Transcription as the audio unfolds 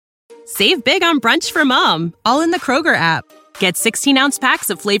Save big on brunch for mom, all in the Kroger app. Get 16-ounce packs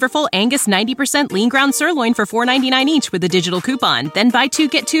of flavorful Angus 90% lean ground sirloin for $4.99 each with a digital coupon. Then buy 2,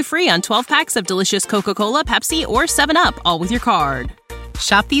 get 2 free on 12 packs of delicious Coca-Cola, Pepsi, or 7-Up, all with your card.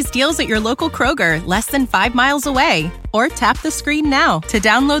 Shop these deals at your local Kroger, less than 5 miles away. Or tap the screen now to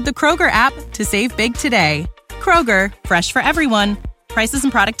download the Kroger app to save big today. Kroger, fresh for everyone. Prices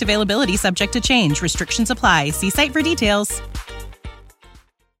and product availability subject to change. Restrictions apply. See site for details.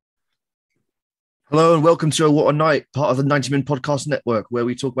 Hello and welcome to What a Night, part of the 90 Min Podcast Network, where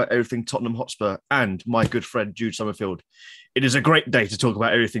we talk about everything Tottenham Hotspur and my good friend Jude Summerfield. It is a great day to talk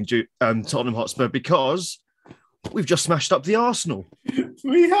about everything Tottenham Hotspur because we've just smashed up the Arsenal.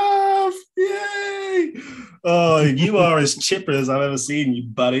 We have! Yay! Oh, you are as chipper as I've ever seen you,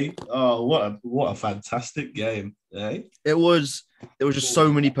 buddy. Oh, what a fantastic game, eh? It was just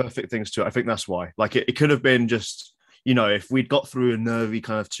so many perfect things to it. I think that's why. Like, it could have been just, you know, if we'd got through a nervy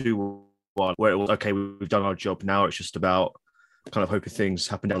kind of 2-1, where it was, okay, we've done our job, now it's just about kind of hoping things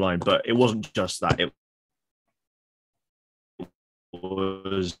happen down the line. But it wasn't just that. It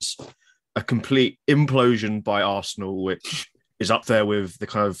was a complete implosion by Arsenal, which is up there with the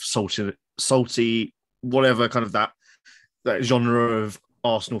kind of salty, whatever kind of that genre of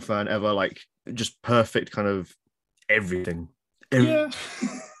Arsenal fan ever, like just perfect kind of everything. Yeah.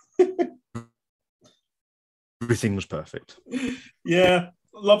 Everything was perfect. Yeah.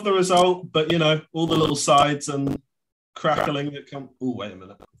 Love the result, but, you know, all the little sides and crackling that come... Oh, wait a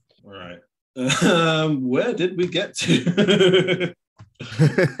minute. All right. Where did we get to?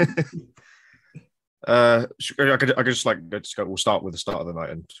 I could just like let's go. We'll start with the start of the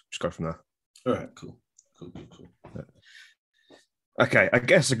night and just go from there. All right, cool. Okay, I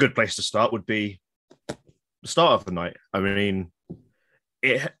guess a good place to start would be the start of the night. I mean,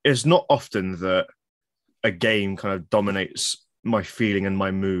 it is not often that a game kind of dominates my feeling and my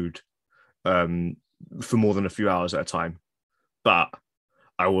mood for more than a few hours at a time. But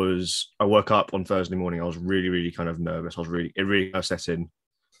I woke up on Thursday morning. I was really, really kind of nervous. It really kind of set in.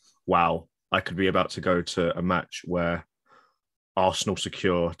 Wow, I could be about to go to a match where Arsenal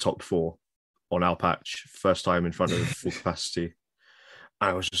secure top 4 on our patch, first time in front of full capacity.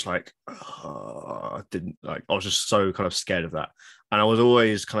 I was just like, I was just so kind of scared of that. And I was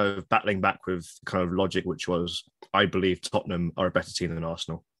always kind of battling back with kind of logic, which was, I believe Tottenham are a better team than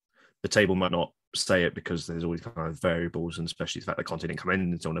Arsenal. The table might not say it because there's always kind of variables, and especially the fact that Conte didn't come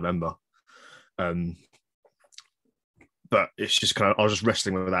in until November. But it's just kind of, I was just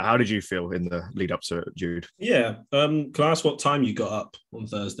wrestling with that. How did you feel in the lead up to it, Jude? Yeah. Can I ask what time you got up on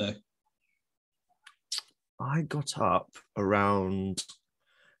Thursday? I got up around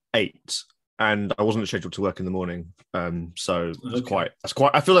 8 and I wasn't scheduled to work in the morning. So it's quite,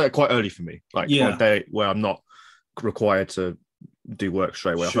 I feel like quite early for me. Like on a day where I'm not required to do work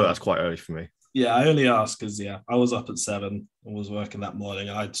straight away. Sure. I feel like that's quite early for me. Yeah, I only asked because, I was up at 7 and was working that morning.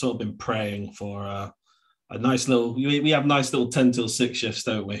 And I'd sort of been praying for a nice little, we have nice little 10 till 6 shifts,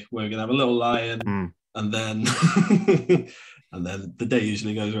 don't we? We're going to have a little lie-in and then and then the day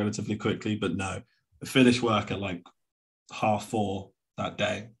usually goes relatively quickly. But no, I finish work at like 4:30 that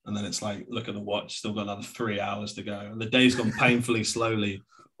day. And then it's like, look at the watch, still got another 3 hours to go. And the day's gone painfully slowly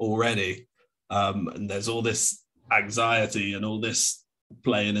already. And there's all this anxiety and all this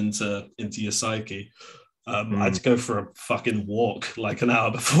playing into your psyche. I had to go for a fucking walk like an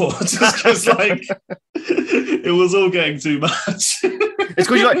hour before, just because like it was all getting too much. It's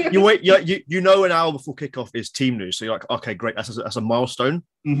because you wait, you know, an hour before kickoff is team news, so you're like, okay, great, that's a milestone.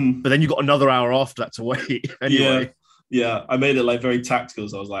 But then you got another hour after that to wait. Anyway, yeah, I made it like very tactical.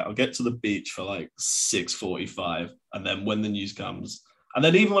 So I was like, I'll get to the beach for like 6:45, and then when the news comes. And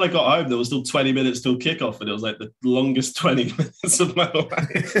then even when I got home, there was still 20 minutes till kickoff, and it was like the longest 20 minutes of my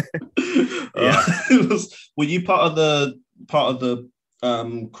life. Were you part of the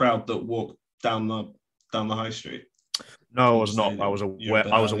crowd that walked down the high street? No, I was not. I was aware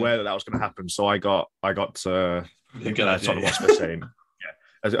that was going to happen, so I got Tottenham Hotspur Stadium.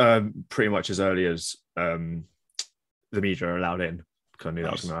 Yeah, pretty much as early as the media are allowed in, because I knew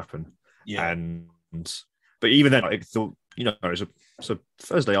that was going to happen. Yeah, but even then, I thought, you know, it's a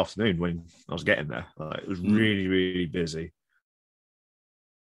Thursday afternoon when I was getting there. It was really, really busy.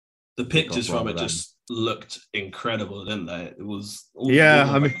 The pictures from it just looked incredible, didn't they? It was.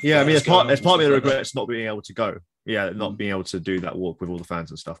 It's part of me that regrets not being able to go. Yeah, not being able to do that walk with all the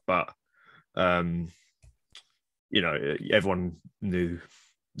fans and stuff. But, you know, everyone knew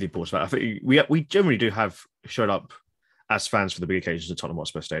the importance of that. I think we generally do have showed up as fans for the big occasions at Tottenham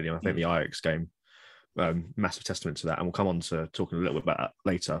Hotspur Stadium. I think the Ajax game. Massive testament to that, and we'll come on to talking a little bit about that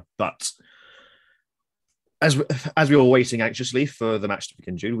later. But as we were waiting anxiously for the match to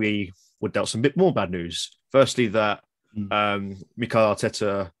begin June, we were dealt some bit more bad news. Firstly, that Mikel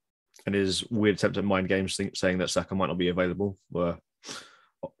Arteta and his weird attempt at mind games saying that Saka might not be available were,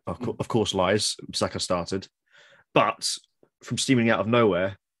 of course, lies. Saka started. But from steaming out of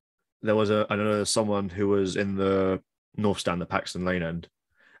nowhere, there was someone who was in the North Stand, the Paxton Lane end,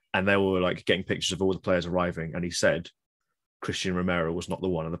 and they were like getting pictures of all the players arriving, and he said Christian Romero was not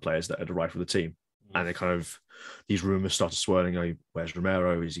one of the players that had arrived for the team. And they kind of, these rumors started swirling. Oh, where's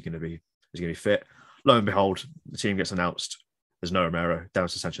Romero? Is he going to be fit? Lo and behold, the team gets announced. There's no Romero.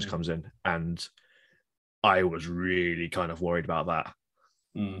 Davinson Sanchez comes in, and I was really kind of worried about that.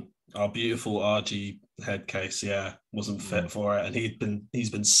 Our beautiful RG head case, wasn't fit for it, and he's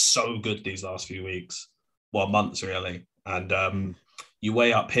been so good these last few weeks, months really. And you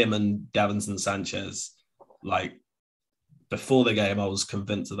weigh up him and Davinson Sanchez, like. Before the game, I was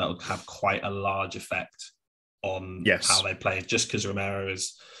convinced that would have quite a large effect on how they play, just because Romero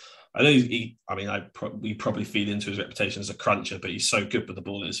is, I know we probably feed into his reputation as a cruncher, but he's so good with the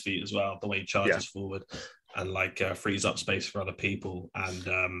ball at his feet as well, the way he charges forward and frees up space for other people.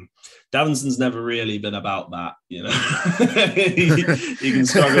 And Davinson's never really been about that, you know. he can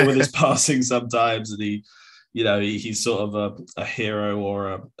struggle with his passing sometimes, and he's sort of a hero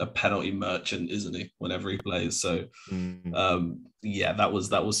or a penalty merchant, isn't he, whenever he plays? So,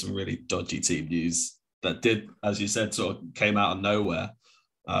 that was some really dodgy team news that did, as you said, sort of came out of nowhere.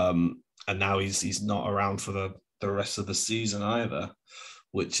 And now he's not around for the rest of the season either,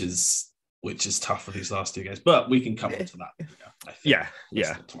 which is tough for these last two games. But we can come on to that.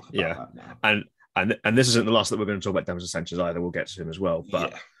 And this isn't the last that we're going to talk about Davinson Sanchez either. We'll get to him as well.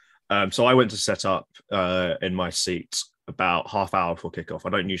 But so I went to set up in my seat about half hour before kickoff. I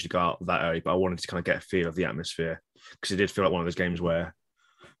don't usually go out that early, but I wanted to kind of get a feel of the atmosphere, because it did feel like one of those games where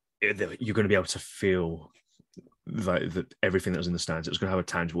you're going to be able to feel that everything that was in the stands, it was going to have a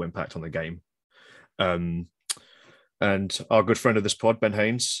tangible impact on the game. And our good friend of this pod, Ben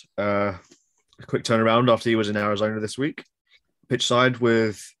Haynes, a quick turnaround after he was in Arizona this week, pitch side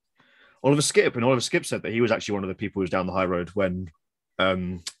with Oliver Skipp. And Oliver Skipp said that he was actually one of the people who was down the high road when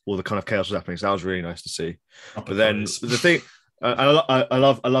all the kind of chaos was happening. So that was really nice to see. But then the thing, I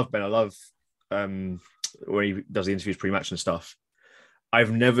love Ben. I love when he does the interviews pre-match and stuff.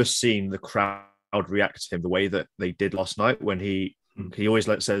 I've never seen the crowd react to him the way that they did last night, when he always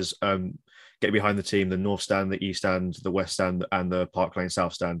says, get behind the team, the North Stand, the East Stand, the West Stand, and the Park Lane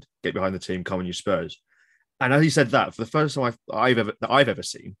South Stand. Get behind the team, come on you Spurs. And as he said that, for the first time I've ever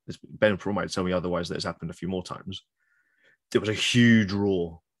seen, Ben might tell me otherwise, that has happened a few more times, there was a huge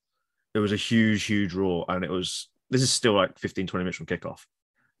roar. There was a huge roar. And this is still like 15, 20 minutes from kickoff.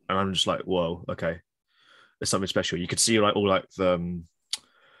 And I'm just like, whoa, okay. There's something special. You could see like all like the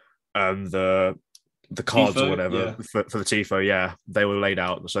cards Tifo, or whatever for the Tifo. They were laid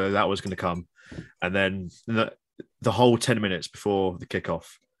out. So that was going to come. And then the whole 10 minutes before the kickoff,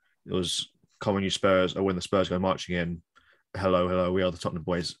 it was come on you Spurs, or when the Spurs go marching in, hello, we are the Tottenham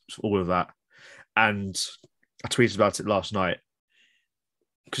boys, all of that. And I tweeted about it last night,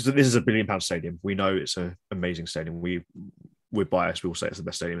 because this is a £1 billion stadium. We know it's an amazing stadium. We're biased. We will say it's the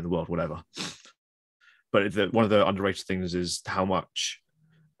best stadium in the world, whatever. But one of the underrated things is how much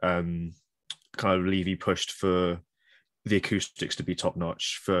kind of Levy pushed for the acoustics to be top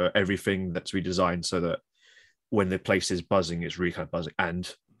notch, for everything that's redesigned so that when the place is buzzing, it's really kind of buzzing.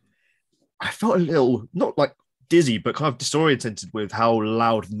 And I felt a little, not like dizzy, but kind of disoriented with how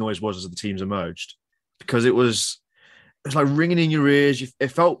loud the noise was as the teams emerged, because it was like ringing in your ears. It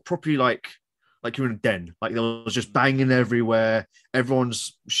felt properly like you're in a den. Like there was just banging everywhere.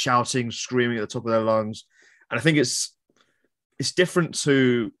 Everyone's shouting, screaming at the top of their lungs. And I think it's different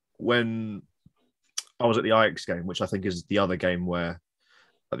to when I was at the Ajax game, which I think is the other game where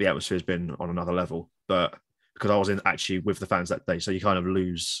the atmosphere has been on another level. But because I was actually with the fans that day, so you kind of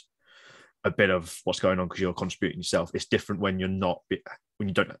lose a bit of what's going on because you're contributing yourself. It's different when you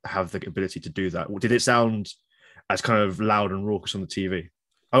don't have the ability to do that. Did it sound as kind of loud and raucous on the TV?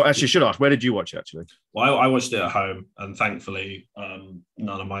 Oh, actually, should ask, where did you watch it, actually? Well, I watched it at home, and thankfully,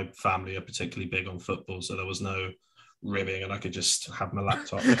 none of my family are particularly big on football, so there was no ribbing, and I could just have my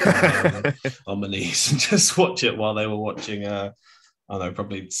laptop on my knees and just watch it while they were watching, I don't know,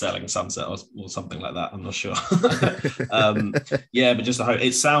 probably Selling Sunset or something like that. I'm not sure. But just at home,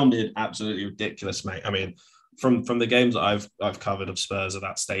 it sounded absolutely ridiculous, mate. I mean, from the games that I've covered of Spurs at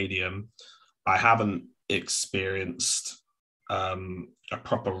that stadium, I haven't experienced a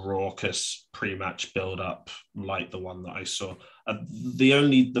proper raucous pre-match build-up like the one that I saw.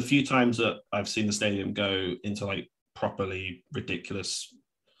 The few times that I've seen the stadium go into like properly ridiculous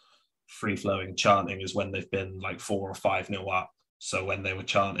free-flowing chanting is when they've been like 4 or 5-0 up. So when they were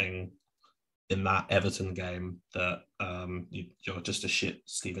chanting in that Everton game that you're just a shit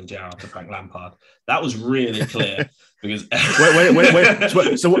Steven Gerrard to Frank Lampard, that was really clear because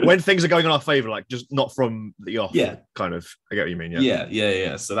so when things are going in our favour, like just not from the off, kind of. I get what you mean.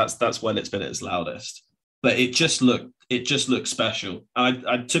 Yeah. So that's when it's been at its loudest. But it just looked special.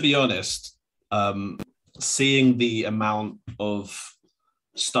 I to be honest, seeing the amount of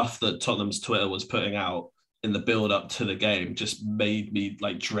stuff that Tottenham's Twitter was putting out in the build up to the game just made me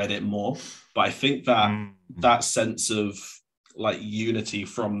like dread it more. But I think that sense of like unity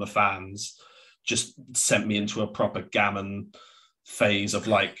from the fans just sent me into a proper gammon phase of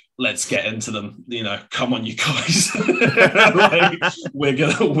like, let's get into them, come on you guys. Like, we're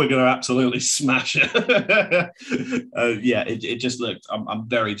gonna absolutely smash it. It just looked, I'm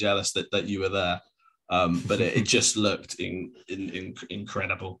very jealous that you were there. But it just looked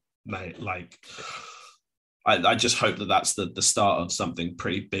incredible, mate. Like, I just hope that's the start of something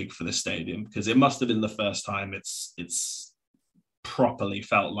pretty big for the stadium, because it must have been the first time it's properly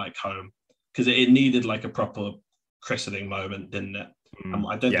felt like home, because it needed like a proper christening moment, didn't it?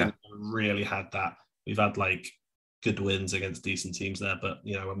 I don't think we really had that. We've had like good wins against decent teams there, but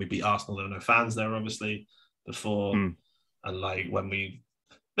when we beat Arsenal, there were no fans there obviously before, and like when I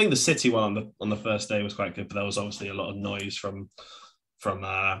think the City one on the first day was quite good, but there was obviously a lot of noise from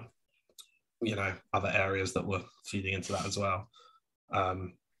other areas that were feeding into that as well.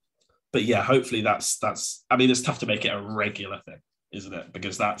 But yeah, hopefully that's. I mean, it's tough to make it a regular thing, isn't it?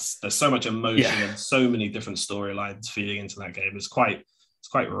 Because there's so much emotion and so many different storylines feeding into that game. It's quite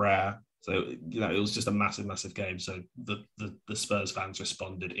rare. So it was just a massive game. So the Spurs fans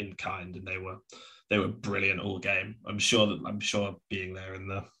responded in kind, and they were brilliant all game. I'm sure being there in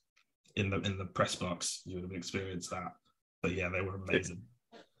the press box, you would have experienced that. But yeah, they were amazing.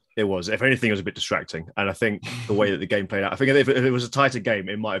 It was. If anything, it was a bit distracting. And I think the way that the game played out, I think if it was a tighter game,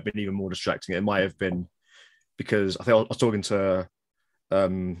 it might have been even more distracting. It might have been because I think I was talking to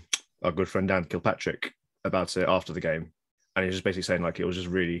our good friend Dan Kilpatrick about it after the game. And he was just basically saying like it was just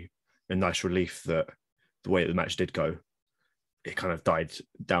really a nice relief that the way that the match did go, it kind of died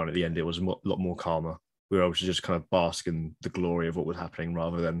down at the end. It was a lot more calmer. We were able to just kind of bask in the glory of what was happening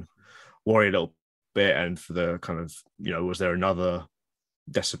rather than worry a little bit. And for the kind of, was there another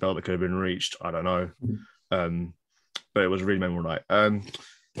decibel that could have been reached? I don't know. But it was a really memorable night.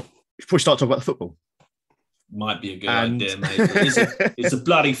 Before we start talking about the football. Might be a good idea, mate. It's a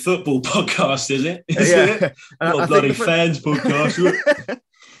bloody football podcast, is it? It? Not a bloody fans podcast.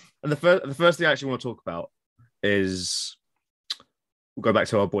 And the first thing I actually want to talk about is we'll go back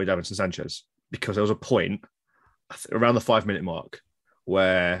to our boy Davinson Sanchez, because there was a point around the 5-minute mark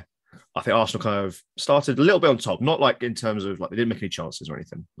where I think Arsenal kind of started a little bit on top, not like in terms of like they didn't make any chances or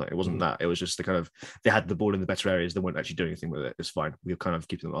anything. Like it wasn't that. It was just the kind of they had the ball in the better areas. They weren't actually doing anything with it. It's fine. We were kind of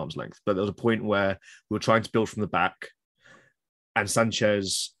keeping them at arm's length. But there was a point where we were trying to build from the back, and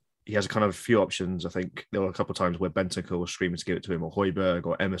Sanchez, he has a kind of few options. I think there were a couple of times where Bentancur was screaming to give it to him, or Højbjerg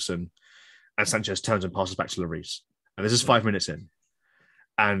or Emerson, and Sanchez turns and passes back to Lloris. And this is 5 minutes in,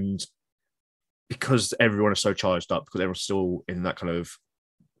 and because everyone is so charged up, because everyone's still in that kind of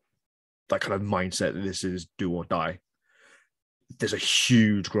mindset that this is do or die, there's a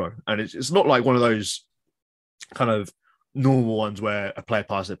huge groan. And it's not like one of those kind of normal ones where a player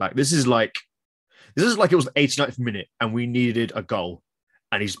passes it back. This is like it was the 89th minute and we needed a goal,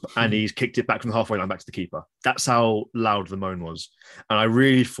 and he's kicked it back from the halfway line back to the keeper. That's how loud the moan was. And I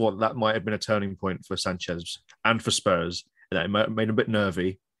really thought that might have been a turning point for Sanchez and for Spurs, and that it might have made him a bit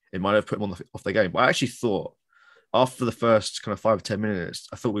nervy. It might have put him off the game. But I actually thought after the first kind of 5 or 10 minutes,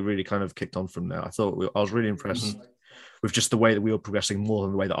 I thought we really kind of kicked on from there. I was really impressed with just the way that we were progressing more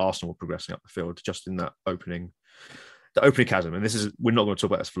than the way that Arsenal were progressing up the field, just in that opening chasm. And we're not going to talk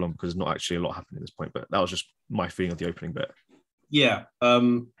about this for long because there's not actually a lot happening at this point, but that was just my feeling of the opening bit. Yeah.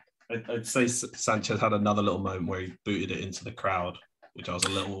 I'd say Sanchez had another little moment where he booted it into the crowd, which I was a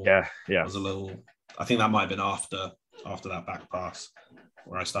little, I think that might have been after that back pass,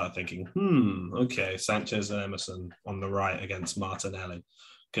 where I started thinking, okay, Sanchez and Emerson on the right against Martinelli,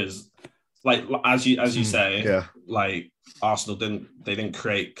 because like as you say, like Arsenal didn't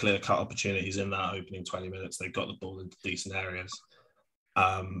create clear-cut opportunities in that opening 20 minutes. They got the ball into decent areas,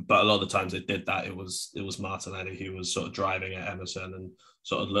 but a lot of the times they did that. It was Martinelli who was sort of driving at Emerson and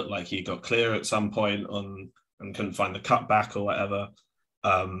sort of looked like he got clear at some point and couldn't find the cutback or whatever.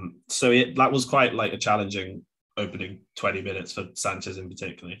 So that was quite like a challenging opening 20 minutes for Sanchez in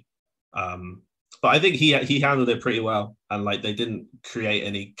particular. But I think he handled it pretty well, and like they didn't create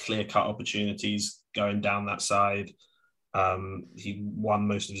any clear-cut opportunities going down that side. He won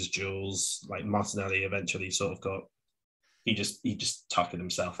most of his duels. Like Martinelli eventually sort of he just tuckered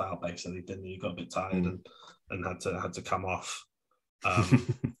himself out basically, didn't he? He got a bit tired and had to come off.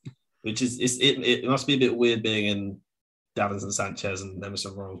 Which is it must be a bit weird being in Davinson Sanchez and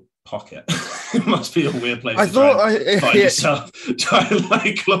Emerson Royal pocket. It must be a weird place find yourself, try and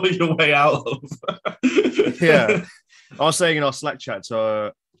like claw your way out of. Yeah. I was saying in our Slack chat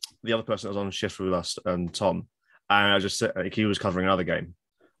to the other person that was on shift with us, Tom, and I just said he was covering another game.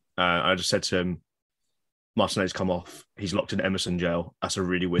 I just said to him, Martinelli's come off. He's locked in Emerson jail. That's a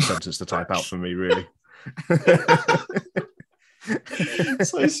really weird sentence to type out for me, really.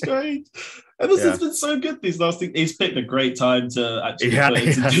 So strange. Emerson's been so good these last things. He's picked a great time to actually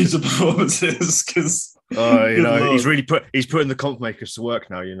do some performances because he's putting the comp makers to work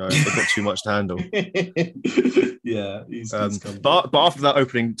now. They've got too much to handle. Yeah, but after that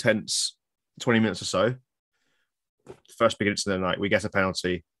opening tense 20 minutes or so, first beginning of the night, we get a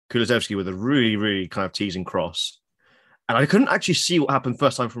penalty. Kulusevski with a really, really kind of teasing cross, and I couldn't actually see what happened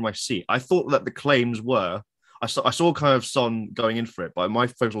first time from my seat. I thought that the claims were. I saw kind of Son going in for it, but my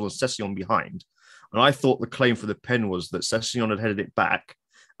focus was on Sessegnon behind. And I thought the claim for the pen was that Sessegnon had headed it back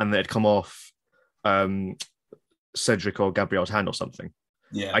and that it had come off Cedric or Gabriel's hand or something.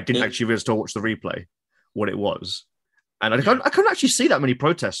 Yeah, I didn't actually realize to watch the replay what it was. And I couldn't actually see that many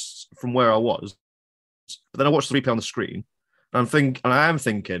protests from where I was. But then I watched the replay on the screen and I am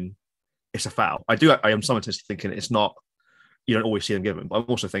thinking it's a foul. I am simultaneously thinking it's not. You don't always see them given, but I'm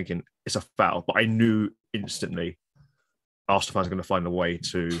also thinking it's a foul. But I knew instantly Arsenal fans are going to find a way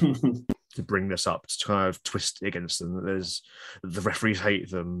to bring this up, to kind of twist it against them. There's the referees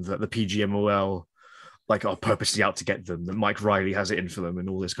hate them, that the PGMOL are purposely out to get them, that Mike Riley has it in for them, and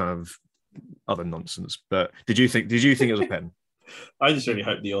all this kind of other nonsense. But did you think it was a pen? I just really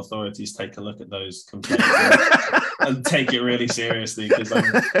hope the authorities take a look at those complaints and take it really seriously, because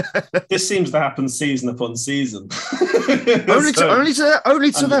this seems to happen season upon season. only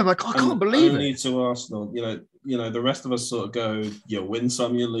to them. I can't believe only it. To Arsenal, the rest of us sort of go, you win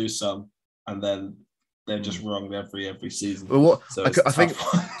some, you lose some, and then they're just wrong every season. Well, what so I think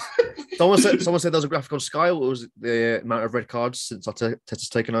someone said there was a graphic on Sky. What was the amount of red cards since Arteta's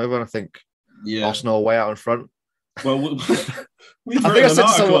taken over? And I think Arsenal are way out in front. Well, we've written an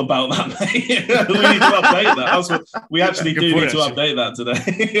article about that, mate. We need to update that. We actually do need to update that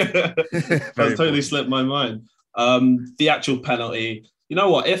today. That's totally slipped my mind. The actual penalty. You know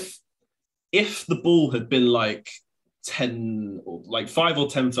what? If the ball had been 5 or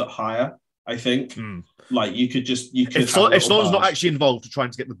 10 foot higher, I think you could. If Son's not actually involved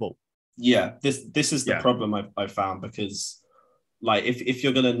trying to get the ball. Yeah, this is the problem I found, because. If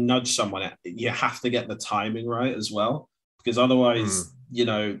you're going to nudge someone, you have to get the timing right as well, because otherwise,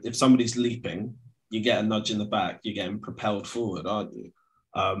 if somebody's leaping, you get a nudge in the back, you're getting propelled forward, aren't you?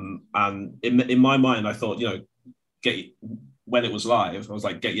 And in my mind, I thought, when it was live, I was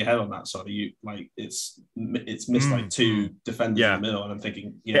like, get your head on that, sorry. It's missed two defenders in the middle, and I'm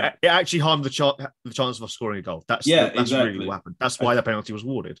thinking, it actually harmed the chance of us scoring a goal. That's exactly really what happened. That's why the penalty was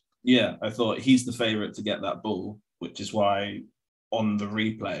awarded. Yeah, I thought he's the favourite to get that ball, which is why. On the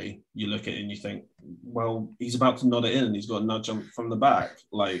replay, you look at it and you think, well, he's about to nod it in and he's got a nudge from the back.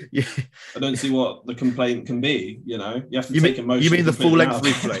 I don't see what the complaint can be. You have to take emotion. You mean the full length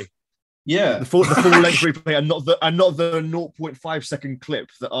replay? Yeah, the full length replay, and not the 0.5 second clip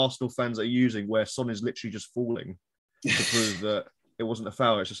that Arsenal fans are using, where Son is literally just falling to prove that it wasn't a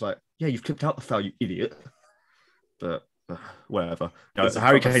foul. It's just you've clipped out the foul, you idiot. But whatever.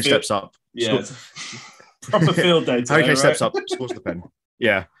 Harry Kane steps up. Yeah. Proper field day today, Harry Kane steps up, scores the pen.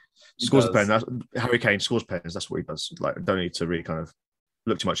 Yeah, scores the pen. Harry Kane scores pens. That's what he does. Don't need to really kind of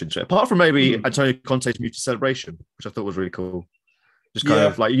look too much into it. Apart from maybe Antonio Conte's muted celebration, which I thought was really cool. Just kind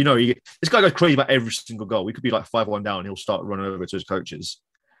of this guy goes crazy about every single goal. We could be 5-1 down, and he'll start running over to his coaches.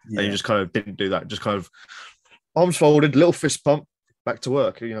 And he just kind of didn't do that. Just kind of arms folded, little fist pump, back to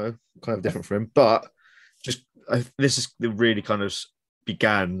work. Kind of different for him. But this is really kind of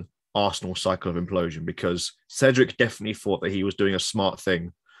began Arsenal cycle of implosion, because Cedric definitely thought that he was doing a smart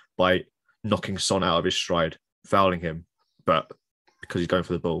thing by knocking Son out of his stride, fouling him, but because he's going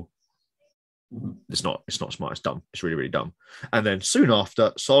for the ball, it's not smart. It's dumb. It's really, really dumb. And then soon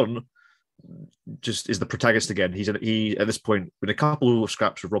after, Son just is the protagonist again. He at this point with a couple of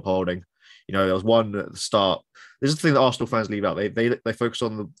scraps with Rob Holding. There was one at the start. This is the thing that Arsenal fans leave out. They focus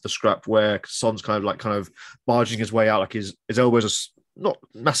on the scrap where Son's kind of barging his way out, his elbows are not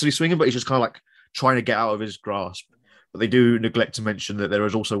massively swinging, but he's just kind of trying to get out of his grasp. But they do neglect to mention that there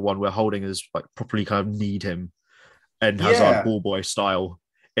is also one where Holding is properly kind of kneed him and has ball boy style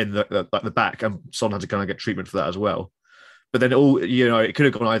in the back, and Son had to kind of get treatment for that as well. But then it could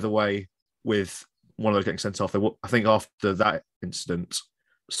have gone either way with one of those getting sent off. I think after that incident,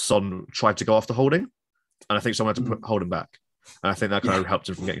 Son tried to go after Holding, and I think someone had to put Holding back. And I think that kind of helped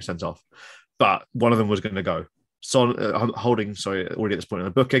him from getting sent off. But one of them was going to go. Son, Holding, already at this point in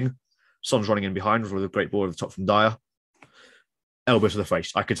the booking. Son's running in behind with a great ball at the top from Dyer. Elbow to the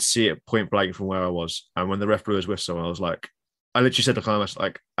face. I could see it point blank from where I was. And when the ref blew his whistle, I was like, I literally said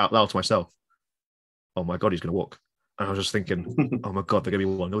out loud to myself, oh my God, he's going to walk. And I was just thinking, oh my God, they're going to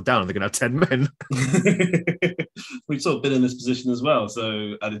be 1-0 down and they're going to have 10 men. We've sort of been in this position as well.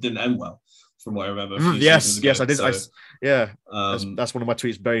 And it didn't end well, from what I remember. Yes, I did. That's one of my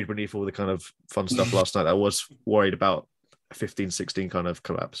tweets buried beneath all the kind of fun stuff last night. I was worried about a 15-16 kind of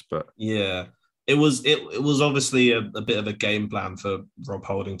collapse, but yeah, it was obviously a bit of a game plan for Rob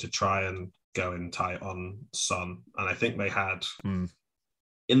Holding to try and go in tight on Son. And I think they had,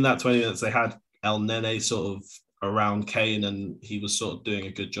 in that 20 minutes, they had El Nene sort of around Kane, and he was sort of doing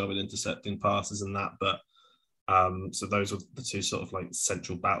a good job at intercepting passes and that. But so those were the two sort of like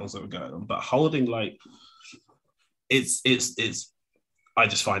central battles that were going on. But Holding, like, it's I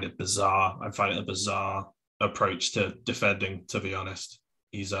just find it bizarre. I find it a bizarre approach to defending, to be honest.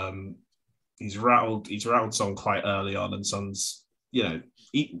 He's rattled Son quite early on, and Son's,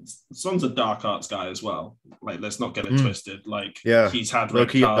 Son's a dark arts guy as well. Like, let's not get it twisted. Like, he's had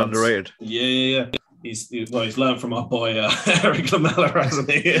red cards. Underrated. Yeah. He's learned from our boy Eric Lamela,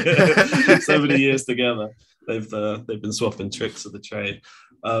 hasn't he? So many years together, they've been swapping tricks of the trade.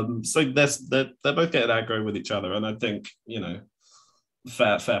 So they're both getting aggro with each other, and I think,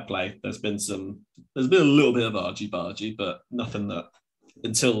 fair play. There's been a little bit of argy-bargy, but nothing that,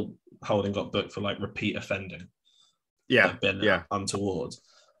 until Holding got booked for like repeat offending, been untoward.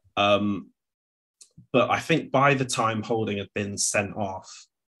 But I think by the time Holding had been sent off,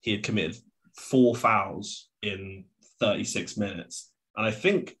 he had committed 4 fouls in 36 minutes, and I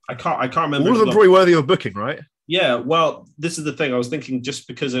think I can't remember. All of them probably worthy of booking, right? Yeah. Well, this is the thing. I was thinking, just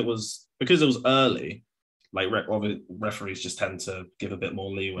because it was early, like referees just tend to give a bit more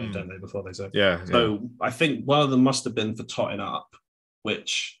leeway, don't they, before they say? Yeah. So I think one of them must have been for totting up,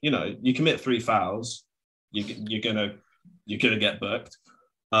 which, you commit 3 fouls, you're gonna get booked,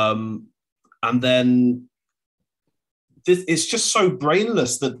 and then it's just so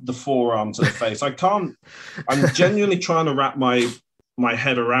brainless, that the forearm to the face. I'm genuinely trying to wrap my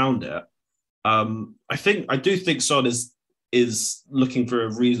head around it. I do think Son is looking for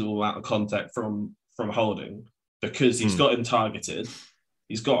a reasonable amount of contact from Holding, because he's got him targeted.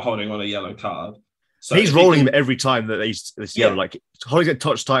 He's got Holding on a yellow card. So he's rolling him every time that he's yellow. Like, Holding's get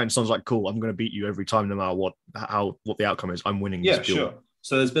touched tight, and Son's like, cool, I'm going to beat you every time, no matter what the outcome is. I'm winning this duel. Sure.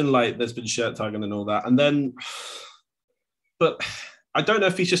 So there's been shirt tagging and all that. And then, but I don't know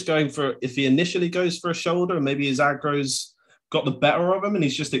if he's just if he initially goes for a shoulder, and maybe his aggro's got the better of him, and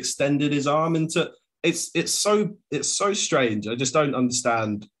he's just extended his arm into. It's so strange. I just don't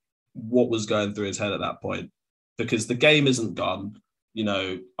understand what was going through his head at that point, because the game isn't gone.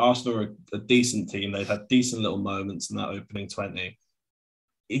 Arsenal are a decent team. They've had decent little moments in that opening 20.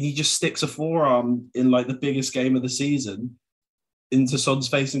 He just sticks a forearm in like the biggest game of the season into Son's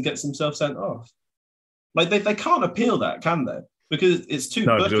face and gets himself sent off. Like, they can't appeal that, can they? Because it's two.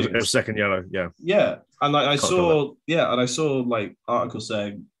 No, because it was second yellow. Yeah. Yeah, and I saw like articles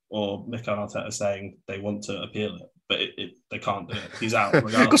saying, or Mikel Arteta saying, they want to appeal it, but they can't do it. He's out.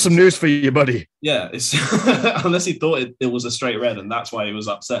 Got some news for you, buddy. Yeah, it's unless he thought it was a straight red, and that's why he was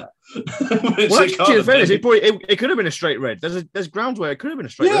upset. Well, actually, in fairness, it could have been a straight red. There's grounds where it could have been a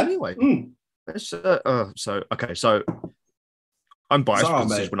straight red anyway. So I'm biased because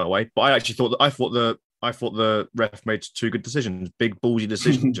the decision went that way, but I thought the ref made 2 good decisions, big ballsy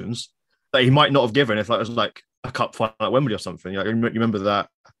decisions that he might not have given if it was like a cup final at Wembley or something. You remember that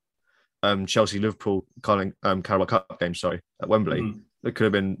Chelsea-Liverpool Carabao Cup game, at Wembley. There could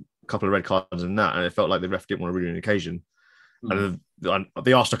have been a couple of red cards in that, and it felt like the ref didn't want to ruin an occasion. And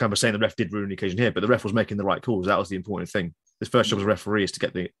the Arsenal camp was saying the ref did ruin the occasion here, but the ref was making the right calls. That was the important thing. His first job as a referee is to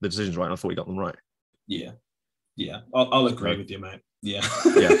get the decisions right, and I thought he got them right. Yeah. I'll agree with you, mate. Yeah.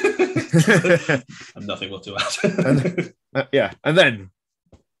 And nothing more to add. And then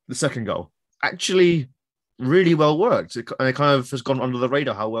the second goal, actually really well worked. And it kind of has gone under the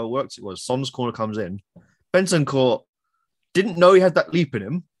radar how well worked it was. Son's corner comes in. Bentancur didn't know he had that leap in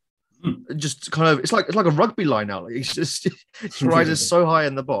him. Just kind of, it's like a rugby line now. Like, he rises so high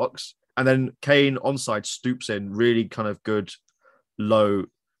in the box, and then Kane onside stoops in, really kind of good, low,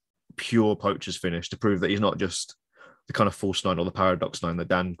 pure poacher's finish to prove that he's not just the kind of false 9 or the paradox 9 that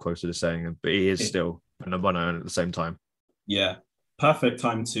Dan quoted as saying, but he is still a number 9 at the same time. Yeah, perfect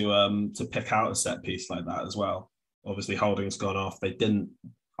time to pick out a set piece like that as well. Obviously, Holding's gone off.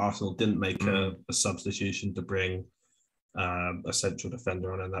 Arsenal didn't make a substitution to bring a central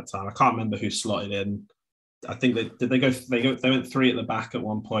defender on in that time. I can't remember who slotted in. I think they went three at the back at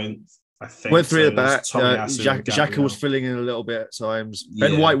one point. I think went three at the back. Xhaka was filling in a little bit at times.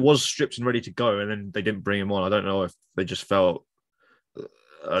 Ben White was stripped and ready to go, and then they didn't bring him on. I don't know if they just felt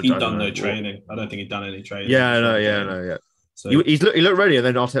he'd done no training. I don't think he'd done any training. Yeah. So he looked ready, and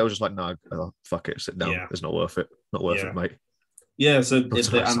then Arteta was just like, "No, fuck it, sit down. It's not worth it. Not worth it, mate." Yeah. So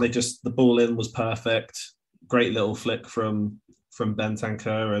the ball in was perfect. Great little flick from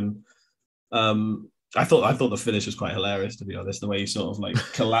Bentancur, and I thought the finish was quite hilarious, to be honest. The way he sort of like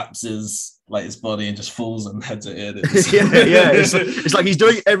collapses like his body and just falls and heads it in. It's like he's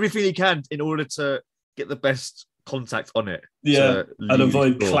doing everything he can in order to get the best contact on it. Yeah, and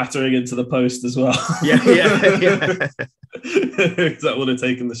avoid clattering into the post as well. Yeah. That would have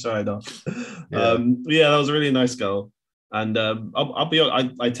taken the shine off. That was a really nice goal. And I'll be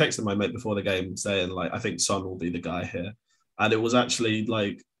honest, I texted my mate before the game saying, like, I think Son will be the guy here. And it was actually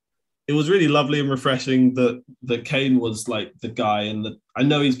like, it was really lovely and refreshing that Kane was like the guy I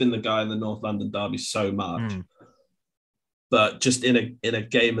know he's been the guy in the North London derby so much, but just in a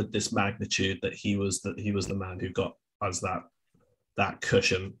game of this magnitude, that he was the man who got us that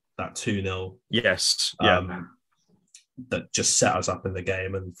cushion, that 2-0. Yes. That just set us up in the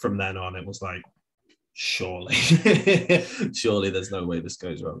game. And from then on, it was like, surely there's no way this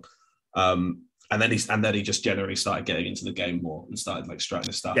goes wrong. And then he just generally started getting into the game more and started like striking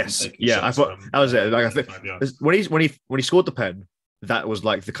his stuff. Yes, I thought that was it. Like, I think when he scored the pen, that was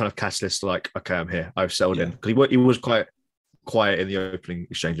like the kind of catalyst. Like, okay, I'm here. I've settled in, because he was quite quiet in the opening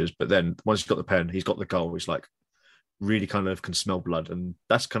exchanges, but then once he's got the pen, he's got the goal. He's like really kind of can smell blood, and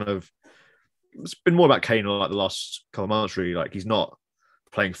that's kind of, it's been more about Kane like the last couple of months. Really, like he's not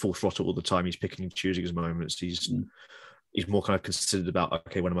playing full throttle all the time. He's picking and choosing his moments. He's more kind of considered about,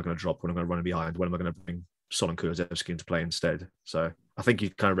 okay, when am I going to drop? When am I going to run behind? When am I going to bring Son and Kulusevski into play instead? So I think he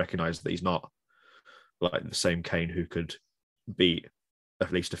kind of recognised that he's not like the same Kane who could beat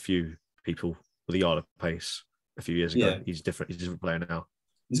at least a few people with a yard of pace a few years ago. Yeah. He's different. He's a different player now.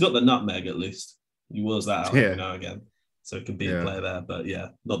 He's got the nutmeg at least. He wheels that out every now and again. So it can be a player there. But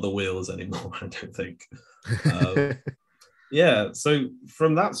not the wheels anymore, I don't think. So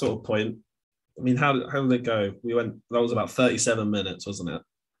from that sort of point, I mean, how did it go? That was about 37 minutes, wasn't it?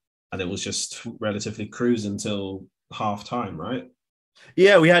 And it was just relatively cruising until half time, right?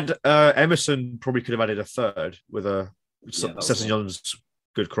 Yeah, we had Emerson probably could have added a third with Sessegnon's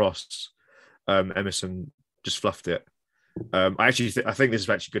good cross. Emerson just fluffed it. I think this is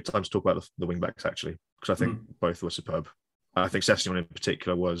actually a good time to talk about the wing backs, actually, because I think both were superb. I think Sessegnon in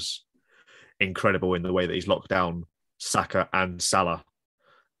particular was incredible in the way that he's locked down Saka and Salah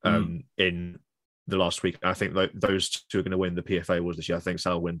in the last week. I think those two are going to win the PFA Awards this year. I think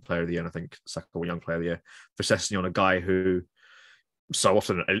Salah will win Player of the Year, and I think Saka will win Young Player of the Year. For Sessegnon, a guy who so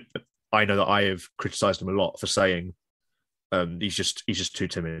often, I know that I have criticised him a lot for saying he's just too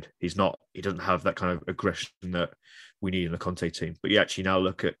timid. He doesn't have that kind of aggression that we need in a Conte team. But you actually now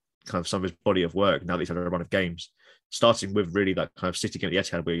look at kind of some of his body of work now that he's had a run of games, starting with really that kind of City game at the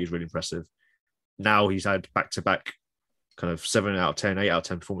Etihad where he's really impressive. Now he's had back-to-back kind of 7 out of 10, 8 out of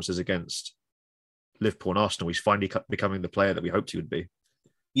 10 performances against Liverpool and Arsenal. He's finally becoming the player that we hoped he would be.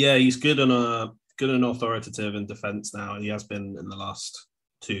 Yeah, he's good and authoritative in defence now. He has been in the last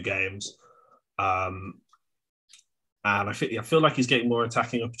 2 games. And I feel like he's getting more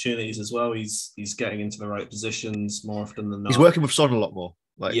attacking opportunities as well. He's getting into the right positions more often than not. He's working with Son a lot more.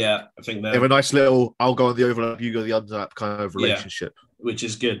 I think they have a nice little, I'll go on the overlap, you go on the underlap kind of relationship. Which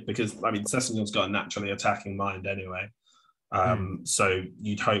is good because, I mean, Sessegnon's got a naturally attacking mind anyway. So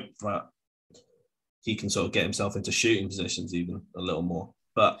you'd hope that he can sort of get himself into shooting positions even a little more.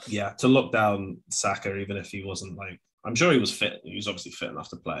 But to lock down Saka, even if he wasn't I'm sure he was fit. He was obviously fit enough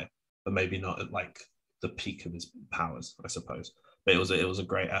to play, but maybe not at the peak of his powers, I suppose. But it was a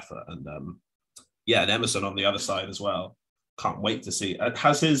great effort. And and Emerson on the other side as well. Can't wait to see.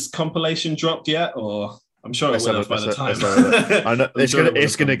 Has his compilation dropped yet? Or I'm sure it will have by the time. I know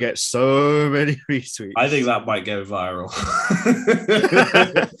it's gonna get so many retweets. I think that might go viral.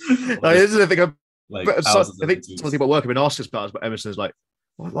 This is the thing. I think some people at work have been asking us about it, but Emerson's like,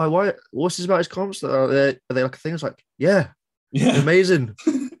 why? What's this about his comps? Are they like a thing? It's like, yeah, amazing.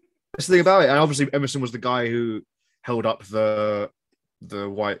 That's the thing about it. And obviously, Emerson was the guy who held up the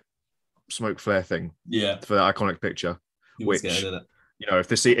white smoke flare thing, for that iconic picture. Which, if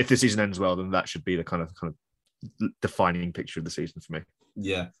this season ends well, then that should be the kind of defining picture of the season for me.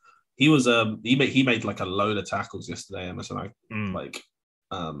 Yeah, he was. He made like a load of tackles yesterday, Emerson.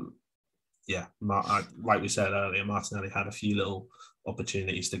 like we said earlier, Martinelli had a few little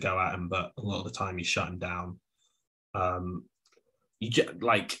opportunities to go at him, but a lot of the time he shut him down. You get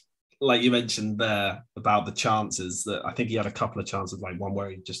like you mentioned there about the chances, that I think he had a couple of chances, like one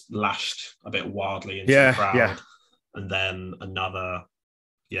where he just lashed a bit wildly into the crowd, and then another,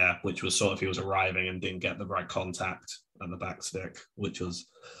 which was sort of he was arriving and didn't get the right contact at the back stick, which was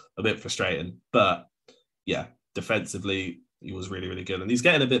a bit frustrating. But defensively he was really, really good, and he's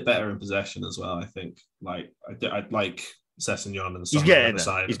getting a bit better in possession as well. I think I'd like Sessegnon and he's getting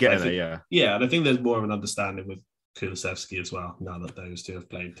there. He's getting there, and I think there's more of an understanding with Kulusevski as well, now that those two have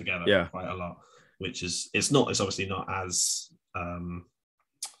played together quite a lot, which is it's obviously not as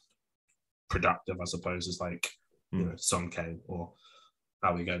productive, I suppose, as like Son Kane or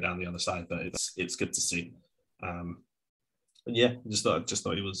how we go down the other side, but it's good to see. And just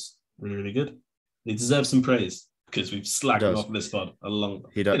thought he was really, really good. He deserves some praise because we've slacked him off this pod a long.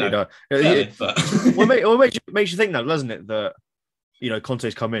 He does. But makes you think now, doesn't it, that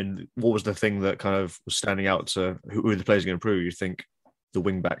Conte's come in. What was the thing that kind of was standing out to who the players are going to improve? You think the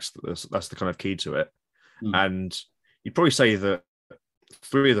wing backs, that's the kind of key to it. And you'd probably say that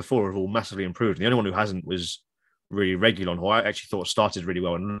 3 of the 4 have all massively improved. And the only one who hasn't was really Reguilon, who I actually thought started really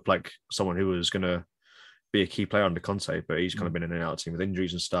well and looked like someone who was going to be a key player under Conte, but he's kind of been in and out of the team with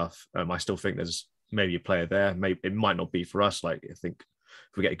injuries and stuff. I still think there's maybe a player there. Maybe it might not be for us. Like, I think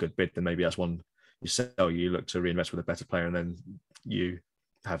if we get a good bid, then maybe that's one you sell. You look to reinvest with a better player, and then you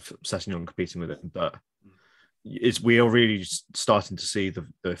have Sessegnon competing with it. But we are really starting to see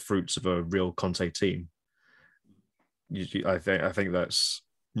the fruits of a real Conte team. I think that's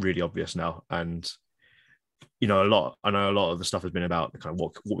really obvious now, and I know a lot of the stuff has been about kind of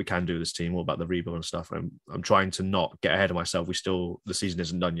what we can do with this team, all about the rebuild and stuff. And I'm trying to not get ahead of myself. The season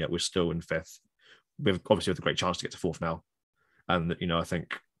isn't done yet. We're still in 5th. We've obviously have a great chance to get to 4th now. And, I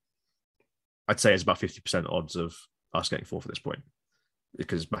think I'd say it's about 50% odds of us getting 4th at this point,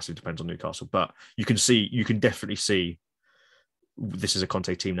 because it massively depends on Newcastle. But you can definitely see this is a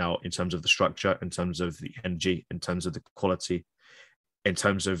Conte team now, in terms of the structure, in terms of the energy, in terms of the quality, in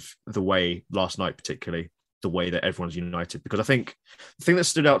terms of the way last night, particularly the way that everyone's united. Because I think the thing that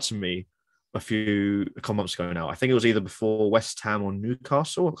stood out to me a couple months ago now, I think it was either before West Ham or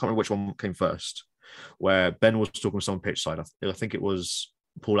Newcastle, I can't remember which one came first, where Ben was talking with someone pitch side. I think it was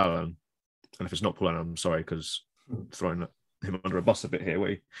Paul Allen. And if it's not Paul Allen, I'm sorry, because I'm throwing him under a bus a bit here,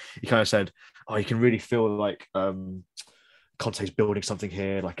 where he kind of said, you can really feel like Conte's building something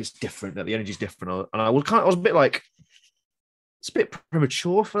here, like it's different, that the energy's different. And I was a bit like, it's a bit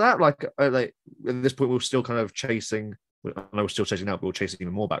premature for that. Like at this point, we were still kind of chasing. I know we're still chasing now, but we were chasing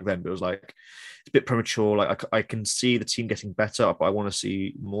even more back then. But it was like, it's a bit premature. Like I can see the team getting better, but I want to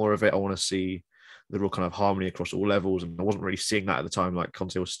see more of it. I want to see the real kind of harmony across all levels. And I wasn't really seeing that at the time. Like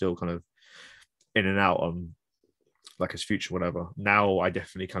Conte was still kind of in and out on like his future, whatever. Now I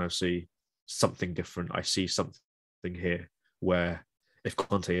definitely kind of see something different. I see something here where if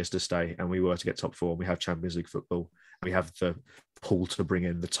Conte is to stay and we were to get top 4, and we have Champions League football, and we have the pull to bring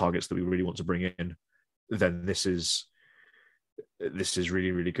in the targets that we really want to bring in, then this is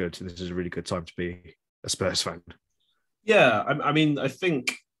really, really good. This is a really good time to be a Spurs fan. Yeah, I mean, I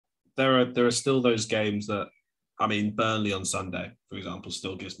think there are still those games that, I mean, Burnley on Sunday, for example,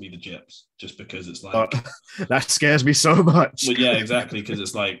 still gives me the jips, just because it's like that scares me so much. Well, yeah, exactly, because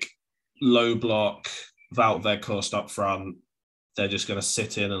it's like low block, Wout Weghorst up front. They're just going to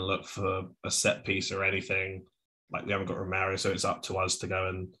sit in and look for a set piece or anything. Like, we haven't got Romero, so it's up to us to go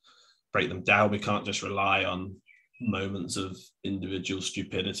and break them down. We can't just rely on moments of individual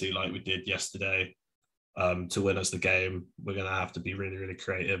stupidity like we did yesterday to win us the game. We're going to have to be really, really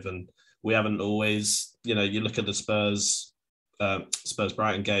creative. And we haven't always, you look at the Spurs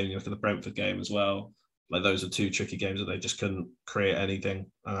Brighton game, you look at the Brentford game as well. Like, those are 2 tricky games that they just couldn't create anything.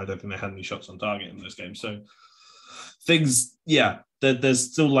 And I don't think they had any shots on target in those games. So things,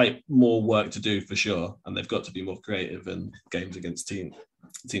 there's still like more work to do for sure. And they've got to be more creative in games against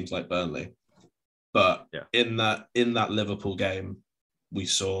teams like Burnley. But in that Liverpool game, we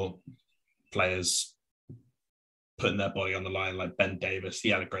saw players putting their body on the line, like Ben Davis. He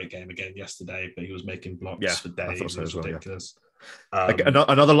had a great game again yesterday, but he was making blocks for days. It was ridiculous.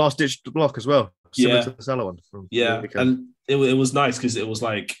 Another last-ditch block as well, similar to the Salah one. And it was nice because it was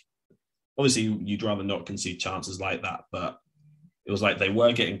like, obviously you'd rather not concede chances like that, but it was like they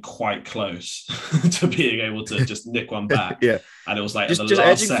were getting quite close to being able to just nick one back. And it was like just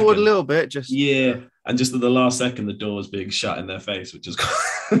edging forward a little bit. And just at the last second, the door was being shut in their face, which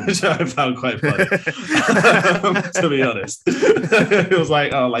I found quite funny. To be honest, it was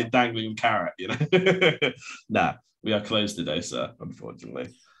like dangling carrot, Nah, we are closed today, sir.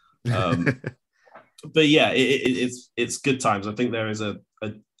 Unfortunately. But yeah, it's good times. I think there is a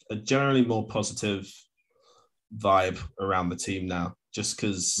generally more positive vibe around the team now, just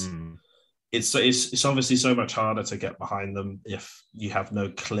because it's obviously so much harder to get behind them if you have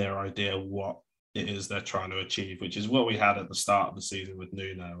no clear idea what it is they're trying to achieve, which is what we had at the start of the season with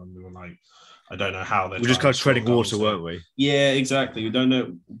Nuno, and we were like, I don't know how they're. We're just kind of treading water, weren't we? Yeah, exactly. We don't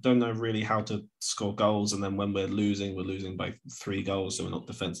know really how to score goals, and then when we're losing by 3 goals, so we're not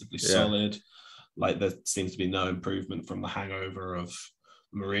defensively solid. Like there seems to be no improvement from the hangover of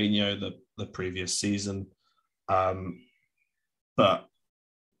Mourinho the previous season. But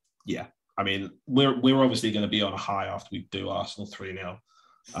yeah, I mean, we're obviously going to be on a high after we do Arsenal 3-0.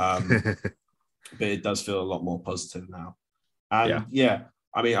 But it does feel a lot more positive now. And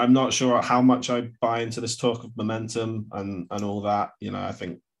I mean, I'm not sure how much I buy into this talk of momentum and all that. You know, I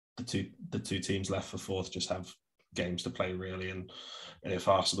think the two teams left for fourth just have games to play really, and if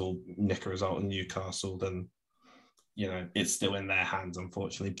Arsenal nick a result in Newcastle, then you know it's still in their hands,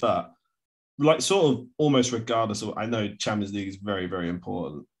 unfortunately. But like, sort of almost regardless of, I know Champions League is very, very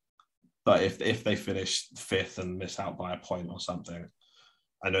important, but if they finish 5th and miss out by a point or something,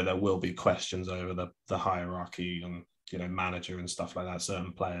 I know there will be questions over the hierarchy and, you know, manager and stuff like that,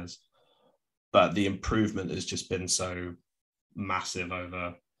 certain players. But the improvement has just been so massive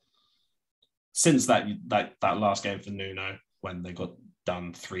since that last game for Nuno when they got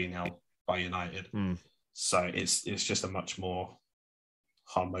done 3-0 by United. So it's just a much more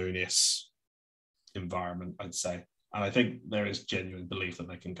harmonious environment, I'd say. And I think there is genuine belief that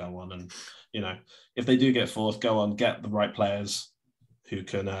they can go on and, you know, if they do get fourth, go on, get the right players who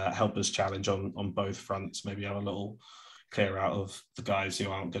can help us challenge on both fronts, maybe have a little clear out of the guys who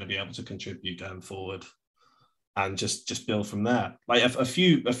aren't going to be able to contribute going forward, and just build from there. Like a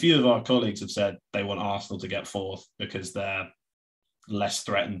few of our colleagues have said they want Arsenal to get fourth because they're less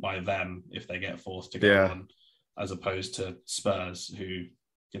threatened by them if they get fourth to go on, as opposed to Spurs, who,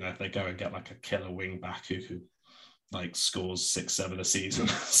 you know, if they go and get like a killer wing back who like scores 6-7 a season,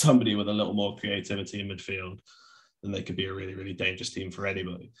 somebody with a little more creativity in midfield, then they could be a really, really dangerous team for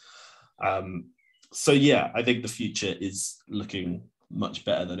anybody. So yeah, I think the future is looking much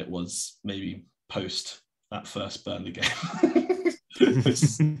better than it was maybe post that first Burnley game.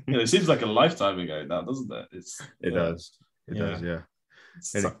 It seems like a lifetime ago now, doesn't it? It does. It does.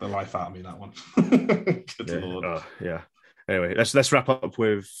 Sucked the life out of me, that one. Good Lord. Anyway, let's wrap up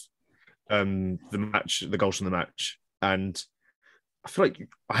with the match, the goals from the match, and I feel like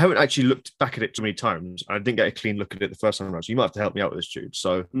I haven't actually looked back at it too many times. I didn't get a clean look at it the first time around, so you might have to help me out with this, Jude.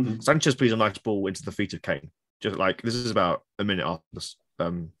 So Sanchez plays a nice ball into the feet of Kane. Just like, this is about a minute after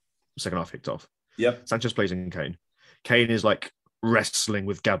the second half kicked off. Yep. Sanchez plays in Kane. Kane is like wrestling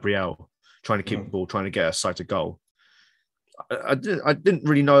with Gabriel, trying to keep the ball, trying to get a sight of goal. I didn't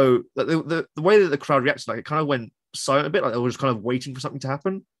really know that the way that the crowd reacted, like it kind of went silent a bit, like they were just kind of waiting for something to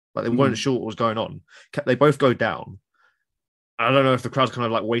happen. Like they weren't sure what was going on. They both go down. I don't know if the crowd's kind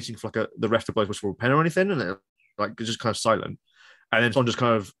of like waiting for like the ref to blow whistle for a pen or anything, and they're like just kind of silent. And then someone just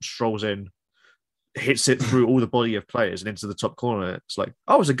kind of strolls in, hits it through all the body of players and into the top corner. It's like,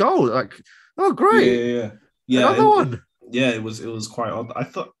 oh, it's a goal! Like, oh, great! Yeah. Another one. Yeah, it was quite odd.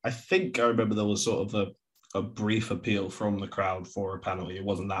 I think I remember there was sort of a brief appeal from the crowd for a penalty. It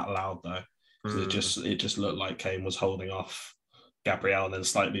wasn't that loud though, because it just looked like Kane was holding off Gabriel and then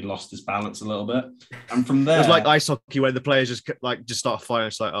slightly lost his balance a little bit. And from there, it was like ice hockey where the players just start fighting.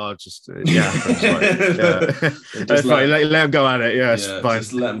 It's like, just let them go at it. Yeah, it's fine.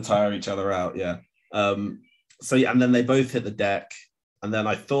 Just let them tire each other out. Yeah. So yeah, and then they both hit the deck, and then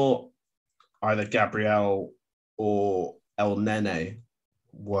I thought either Gabriel or El Nene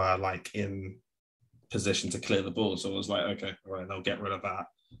were like in position to clear the ball. So I was like, okay, all right, they'll get rid of that.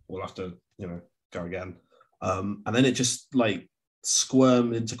 We'll have to, go again. And then it just like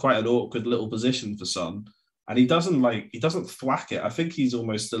squirmed into quite an awkward little position for Son, and he doesn't thwack it. I think he's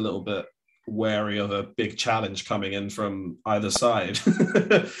almost a little bit wary of a big challenge coming in from either side,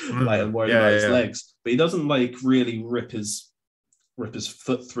 and worried about his legs. But he doesn't like really rip his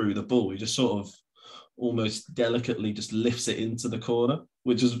foot through the ball. He just sort of almost delicately just lifts it into the corner,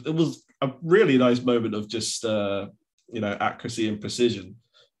 it was a really nice moment of just accuracy and precision,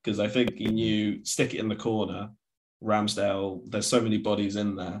 because I think he knew, stick it in the corner. Ramsdale, there's so many bodies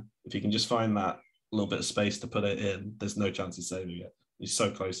in there. If he can just find that little bit of space to put it in, there's no chance of saving it. He's so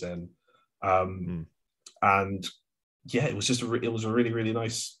close in. And yeah, it was just a really, really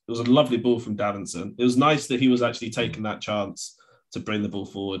nice. It was a lovely ball from Davinson. It was nice that he was actually taking that chance to bring the ball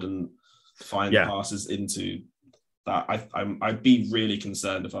forward and find passes into that. I'd be really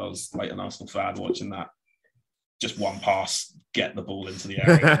concerned if I was like an Arsenal fan watching that just one pass, get the ball into the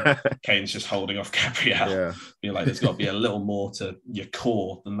area. Kane's just holding off Gabriel. Yeah. You're like, there's got to be a little more to your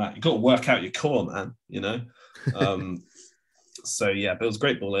core than that. You've got to work out your core, man, you know? So, yeah, but it was a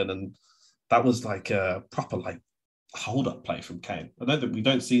great ball in, and that was like a proper, like, hold-up play from Kane. I know that we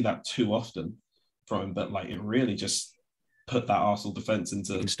don't see that too often from him, but, like, it really just put that Arsenal defence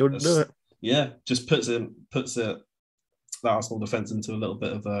into... You can still do it. Yeah, just puts it that Arsenal defence into a little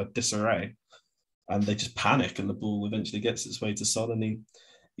bit of a disarray. And they just panic, and the ball eventually gets its way to Son, and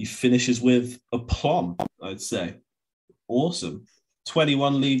he finishes with aplomb, I'd say. Awesome.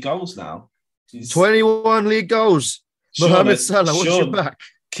 21 league goals now. 21 league goals. Mohamed Salah, what's your back?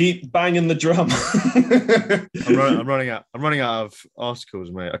 Keep banging the drum. I'm running out of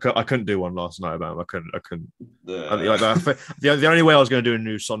articles, mate. I couldn't do one last night about him. I couldn't. The only way I was going to do a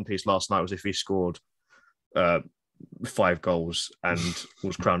new Son piece last night was if he scored 5 goals and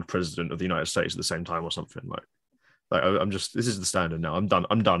was crowned president of the United States at the same time or something. Like I'm just, this is the standard now. I'm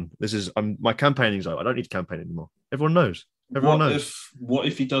done. My campaigning's over. I don't need to campaign anymore. Everyone knows. What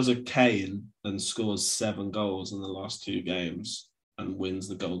if he does a Kane and scores 7 goals in the last 2 games and wins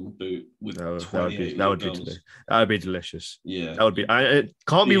the Golden Boot with 28 goals? That would be delicious. Yeah, that would be. It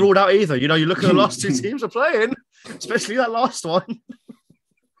can't be ruled out either. You know, you look at the last 2 teams are playing, especially that last one.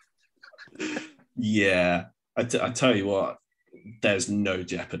 Yeah, I tell you what, there's no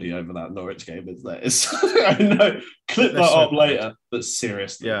jeopardy over that Norwich game, is there? I know. Clip that up later, but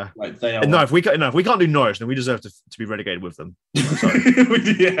seriously, yeah, like they are. No, if we can't do Norwich, then we deserve to be relegated with them.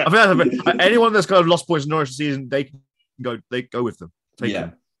 Yeah, I think anyone that's kind of lost points in Norwich this season, they go with them.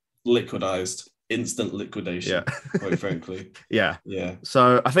 Liquidized, instant liquidation. Yeah, quite frankly. Yeah.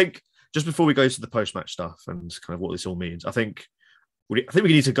 So I think just before we go to the post-match stuff and kind of what this all means, I think we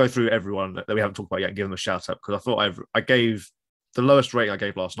need to go through everyone that we haven't talked about yet and give them a shout out, because I thought I gave the lowest rating I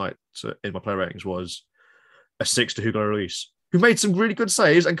gave last night in my player ratings was a 6 to Hugo Lloris, who made some really good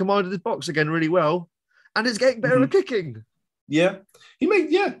saves and commanded his box again really well, and is getting better at kicking. Yeah, he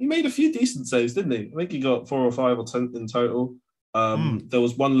made a few decent saves, didn't he? I think he got 4 or 5 or 10 in total. There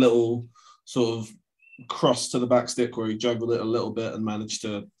was one little sort of cross to the back stick where he juggled it a little bit and managed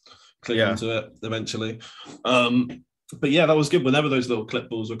to click into it eventually. But yeah, that was good. Whenever those little clip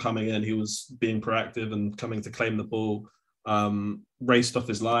balls were coming in, he was being proactive and coming to claim the ball. Raced off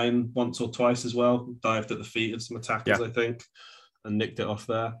his line once or twice as well, dived at the feet of some attackers, I think, and nicked it off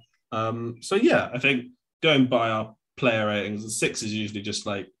there. So yeah, I think going by our player ratings, the 6 is usually just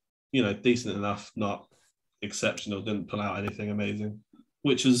like, you know, decent enough, not exceptional, didn't pull out anything amazing,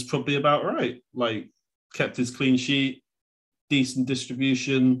 which is probably about right. Like, kept his clean sheet, decent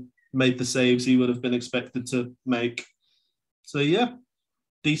distribution, made the saves he would have been expected to make. So yeah,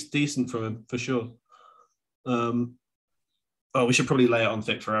 decent from him for sure. We should probably lay it on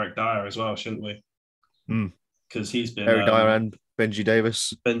thick for Eric Dyer as well, shouldn't we? Because he's been Eric Dyer and Benji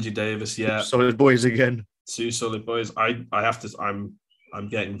Davis. Yeah, solid boys again. 2 solid boys. I have to. I'm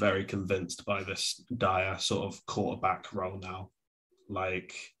getting very convinced by this Dyer sort of quarterback role now.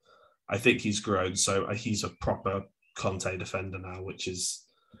 Like, I think he's grown, so he's a proper Conte defender now, which is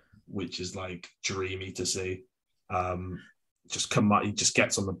like dreamy to see. He just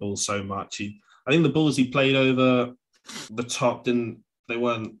gets on the ball so much. I think the balls he played over the top they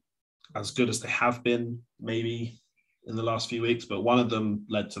weren't as good as they have been maybe in the last few weeks, but one of them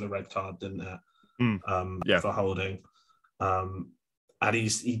led to the red card, didn't it? For holding. And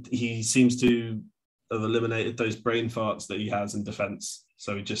he seems to have eliminated those brain farts that he has in defence.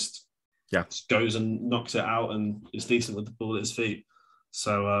 So he just goes and knocks it out and is decent with the ball at his feet.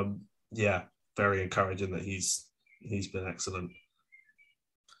 So very encouraging that he's been excellent.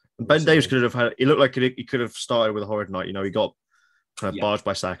 Ben Davies could have had. He looked like he could have started with a horrid night. You know, he got kind of barged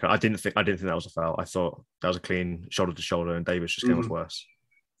by Saka. I didn't think that was a foul. I thought that was a clean shoulder to shoulder, and Davies just came off worse.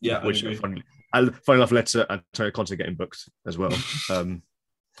 Yeah, which funny enough led to Antonio Conte getting booked as well.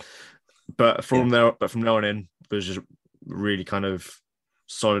 But from now on in, it was just really kind of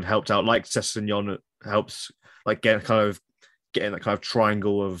solid. Helped out, like Sessegnon helps, like getting that kind of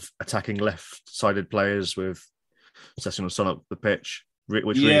triangle of attacking left-sided players with Sessegnon and Son up the pitch, which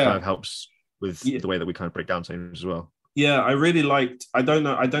really kind of helps with the way that we kind of break down teams as well. Yeah, I really liked. I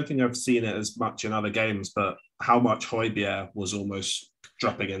don't think I've seen it as much in other games, but how much Højbjerg was almost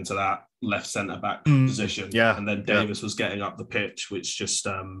dropping into that left centre back position, and then Davis was getting up the pitch, which just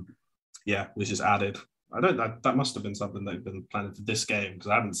was just added. That must have been something they've been planning for this game, because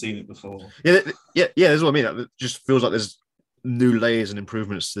I haven't seen it before. Yeah. That's what I mean. It just feels like there's new layers and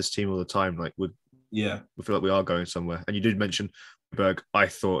improvements to this team all the time. Like we feel like we are going somewhere. And you did mention Berg. I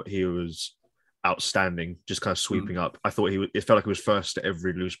thought he was outstanding, just kind of sweeping up. I thought it felt like he was first to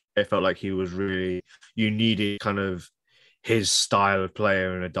every loose. It felt like he was really, you needed kind of his style of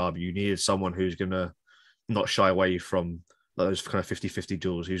player in a derby. You needed someone who's going to not shy away from those kind of 50-50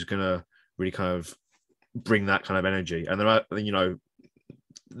 duels, who's going to really kind of bring that kind of energy. And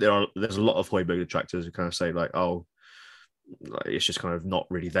there's a lot of Højbjerg detractors who kind of say like, oh, like, it's just kind of not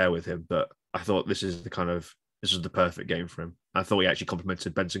really there with him. But I thought this is the perfect game for him. I thought he actually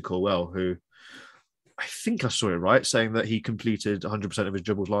complimented Benson Chilwell, who I think I saw it right, saying that he completed 100% of his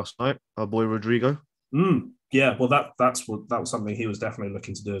dribbles last night. Our boy Rodrigo. Yeah, well, that was something he was definitely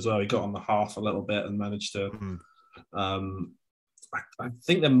looking to do as well. He got on the half a little bit and managed to. I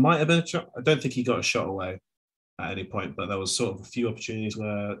think there might have been a shot. I don't think he got a shot away at any point, but there was sort of a few opportunities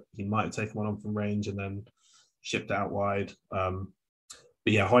where he might have taken one on from range and then shipped out wide. But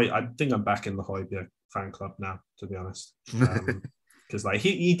yeah, I think I'm back in the Højbjerg fan club now, to be honest, because like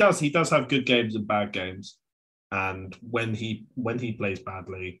he does have good games and bad games, and when he plays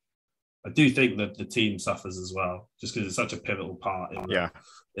badly, I do think that the team suffers as well, just because it's such a pivotal part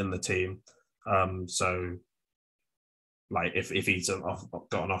in the team. So like if he's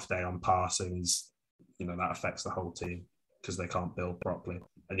got an off day on passing, that affects the whole team because they can't build properly.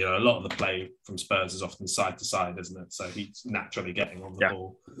 And a lot of the play from Spurs is often side to side, isn't it? So he's naturally getting on the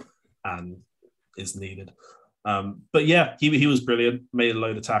ball and is needed. But yeah, he was brilliant. Made a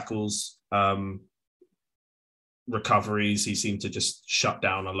load of tackles, recoveries. He seemed to just shut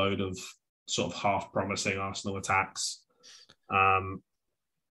down a load of sort of half promising Arsenal attacks. And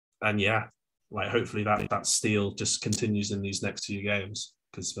yeah, like hopefully that steal just continues in these next few games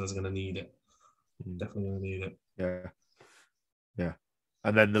because Spurs are going to need it. Definitely going to need it. Yeah.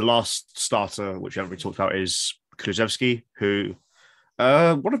 And then the last starter, which we haven't really talked about, is Kulusevski, who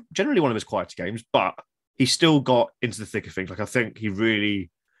generally one of his quieter games, but he still got into the thick of things. Like I think he really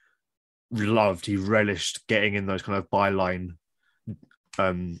relished getting in those kind of byline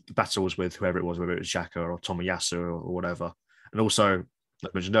battles with whoever it was, whether it was Xhaka or Tomiyasu or whatever. And also,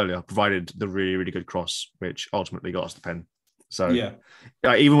 like I mentioned earlier, provided the really, really good cross, which ultimately got us the pen. So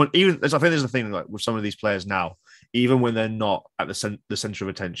even I think there's a thing like with some of these players now, even when they're not at the center of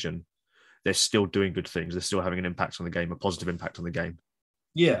attention, they're still doing good things. They're still having an impact on the game, a positive impact on the game.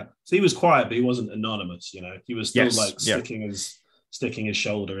 Yeah. So he was quiet, but he wasn't anonymous. He was still sticking his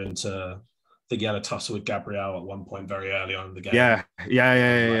shoulder into. I think he had a tussle with Gabriel at one point very early on in the game. Yeah.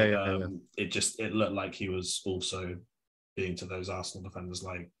 It looked like he was also being to those Arsenal defenders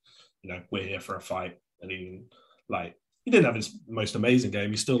like, we're here for a fight, and he didn't have his most amazing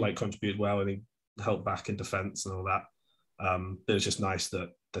game. He still contributed well and he helped back in defence and all that. But it's just nice that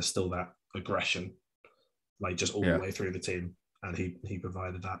there's still that aggression, just all the way through the team, and he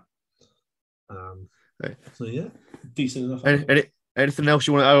provided that. So yeah, decent enough. Anything else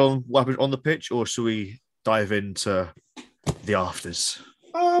you want to add on what happened on the pitch, or should we dive into the afters?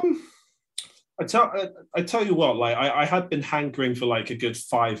 I tell you what, I had been hankering for a good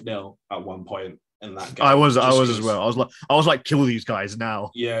 5-0 at one point in that game. I was as well. I was like, kill these guys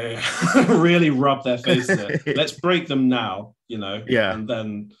now. Yeah. Really rub their faces in it. Let's break them now, and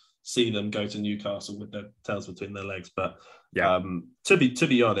then see them go to Newcastle with their tails between their legs. But to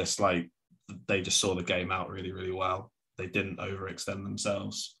be honest, they just saw the game out really, really well. They didn't overextend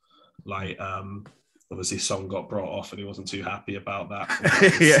themselves. Obviously, Son got brought off, and he wasn't too happy about that.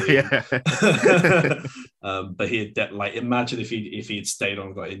 But he had imagine if he had stayed on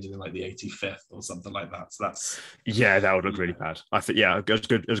and got injured in the 85th or something like that. So that's that would look really bad. I think it was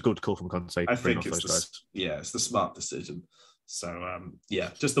good. It was a good call from Conte. I think it's the smart decision. So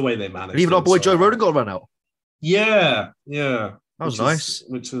just the way they managed. And even our boy Joe Rodon got run out. Yeah, that was nice.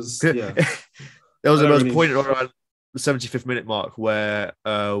 Which was there was a point around the 75th minute mark where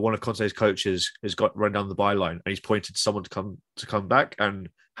one of Conte's coaches has got run down the byline and he's pointed to someone to come back, and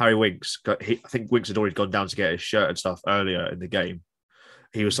Harry Winks, I think Winks had already gone down to get his shirt and stuff earlier in the game.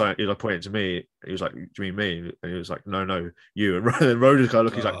 He was pointing to me. He was like, "Do you mean me?" And he was like, "No, you." And then Rodon's kind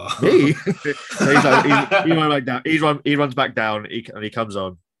of looking, he's like, "Me?" He went like that. He runs back down and he comes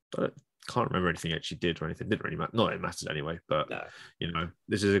on. I can't remember anything he actually did or anything. Didn't really matter. Not that it matters anyway. But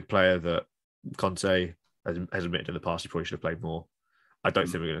this is a player that Conte has admitted in the past he probably should have played more. I don't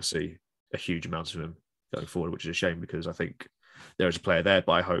think we're going to see a huge amount of him going forward, which is a shame because I think there is a player there,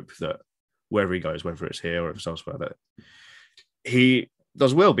 but I hope that wherever he goes, whether it's here or if it's elsewhere, that he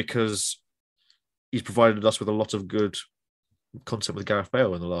does well because he's provided us with a lot of good content with Gareth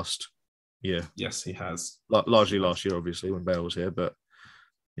Bale in the last year. Yes, he has. Largely last year, obviously, when Bale was here, but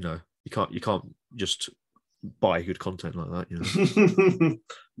you can't just buy good content like that.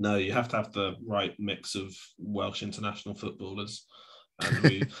 No, you have to have the right mix of Welsh international footballers.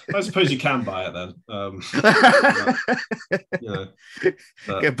 And I suppose you can buy it then.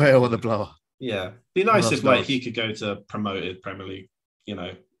 Get Bale on the blower. Yeah, be nice if like he could go to promoted Premier League,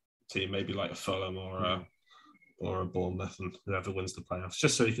 team, maybe like a Fulham or a Bournemouth, and whoever wins the playoffs,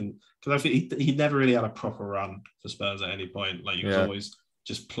 just so he can. Because I think he never really had a proper run for Spurs at any point. Like you could always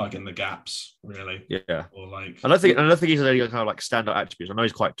just plug in the gaps, really. Yeah. Or like, I don't think he's any kind of like standout attributes. I know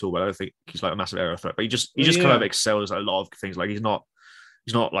he's quite tall, but I don't think he's like a massive area threat. But he just kind of excels at a lot of things. Like he's not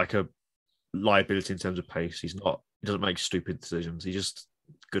like a liability in terms of pace. He doesn't make stupid decisions. He's just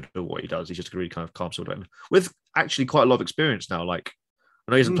good at what he does. He's just a really kind of calm sort of with actually quite a lot of experience now. Like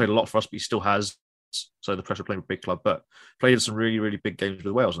I know he hasn't played a lot for us, but he still has. So the pressure of playing with a big club, but played in some really, really big games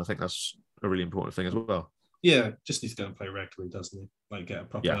with Wales, and I think that's a really important thing as well. Yeah, just needs to go and play regularly, doesn't he? Like get a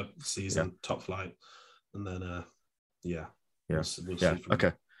proper season, top flight, and then we'll see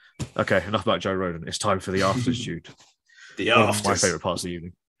okay. Enough about Joe Rodon. It's time for the afters, Jude. The afters, my favourite parts of the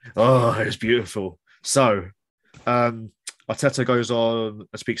evening. Oh, it's beautiful. So, Arteta goes on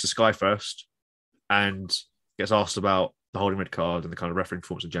and speaks to Sky first, and gets asked about the holding red card and the kind of refereeing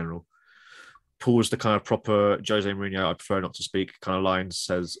performance in general. Pulls the kind of proper Jose Mourinho, I prefer not to speak kind of line,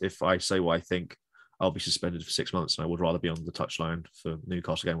 says, if I say what I think, I'll be suspended for 6 months and I would rather be on the touchline for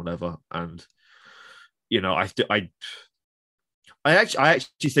Newcastle game, whatever. And, I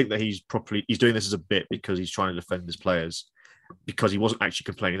actually think that he's doing this as a bit because he's trying to defend his players, because he wasn't actually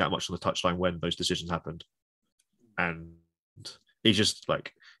complaining that much on the touchline when those decisions happened. And he's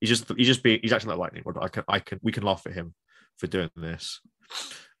acting like lightning. We can laugh at him for doing this.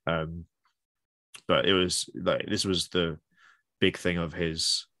 But it was like this was the big thing of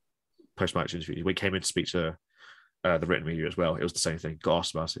his post-match interview. We came in to speak to the written media as well. It was the same thing. Got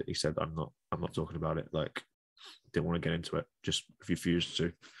asked about it. He said, "I'm not talking about it. Like, didn't want to get into it. Just refused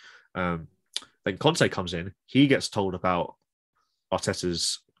to." Then Conte comes in. He gets told about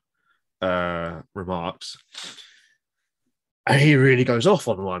Arteta's remarks, and he really goes off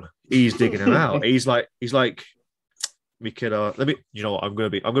on one. He's digging him out. He's like. We could let me. You know what? I'm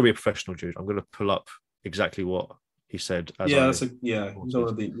gonna be a professional, Jude. I'm gonna pull up exactly what he said. You don't want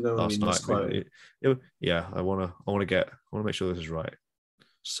to be misquoted. I want to make sure this is right.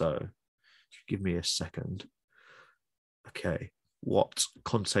 So, give me a second. Okay, what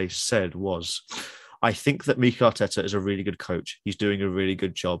Conte said was, "I think that Mikel Arteta is a really good coach. He's doing a really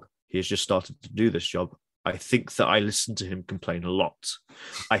good job. He has just started to do this job. I think that I listen to him complain a lot.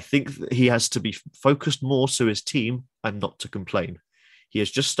 I think that he has to be focused more to his team and not to complain. He has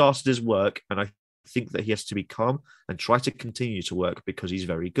just started his work, and I think that he has to be calm and try to continue to work because he's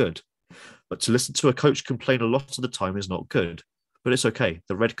very good. But to listen to a coach complain a lot of the time is not good. But it's okay.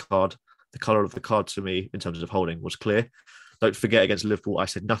 The red card, the colour of the card to me in terms of holding was clear. Don't forget, against Liverpool, I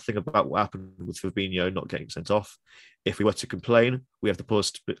said nothing about what happened with Fabinho not getting sent off. If we were to complain, we have the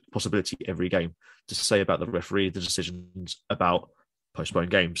possibility every game to say about the referee, the decisions about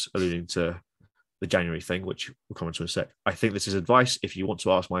postponed games, alluding to the January thing, which we'll come into in a sec. I think this is advice. If you want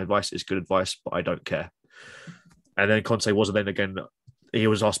to ask my advice, it's good advice, but I don't care." And then Conte was, and then again, he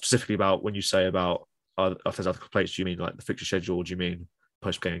was asked specifically about when you say about if there's other complaints, do you mean like the fixture schedule, or do you mean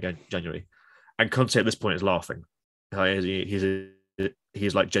post-game again January? And Conte at this point is laughing.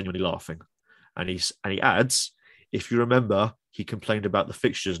 He's like genuinely laughing, and he adds, "If you remember, he complained about the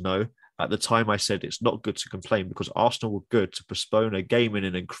fixtures. No, at the time I said it's not good to complain because Arsenal were good to postpone a game in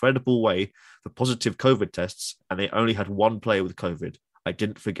an incredible way for positive COVID tests, and they only had one player with COVID. I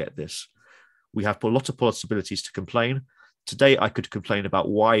didn't forget this. We have a lot of possibilities to complain. Today I could complain about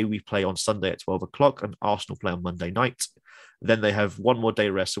why we play on Sunday at 12 o'clock and Arsenal play on Monday night. Then they have one more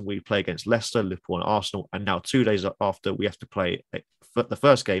day rest and we play against Leicester, Liverpool and Arsenal. And now 2 days after, we have to play the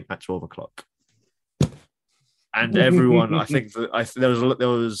first game at 12 o'clock. And everyone, I think there was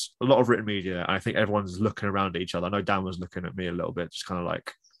a lot of written media. And I think everyone's looking around at each other. I know Dan was looking at me a little bit, just kind of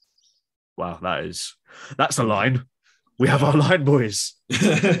like, wow, that's a line. We have our line, boys.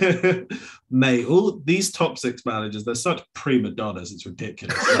 Mate, all these top six managers, they're such prima donnas. It's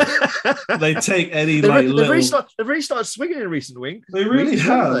ridiculous. They take any they've really started swinging in recent weeks. They really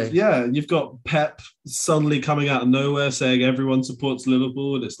have. Yeah, you've got Pep suddenly coming out of nowhere saying everyone supports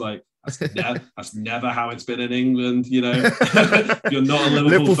Liverpool, and it's like, that's never how it's been in England. You know, you're not a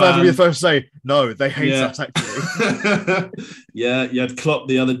Liverpool fan. Will be the first to say no. They hate us actually. Yeah, you had Klopp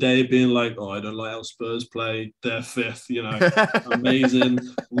the other day being like, "Oh, I don't like how Spurs play. They're fifth." You know, amazing.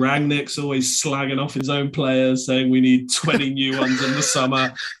 Rangnick's always slagging off his own players, saying we need 20 new ones in the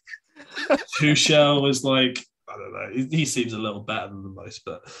summer. Tuchel was like, I don't know. He seems a little better than most,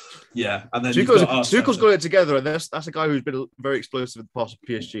 but yeah. And then Tuchel's got it together, and that's a guy who's been very explosive in the past of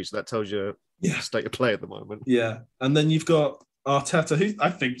PSG. So that tells you the state of play at the moment. Yeah, and then you've got Arteta, who I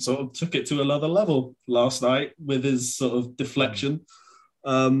think sort of took it to another level last night with his sort of deflection.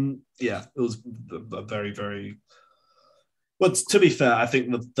 It was a very, very... Well, to be fair, I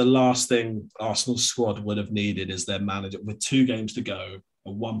think the last thing Arsenal's squad would have needed is their manager, with 2 games to go, a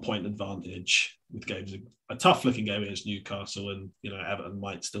 1-point advantage, with games, a tough-looking game against Newcastle, and Everton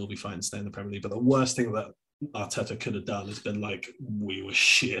might still be fighting to stay in the Premier League. But the worst thing that Arteta could have done has been like, we were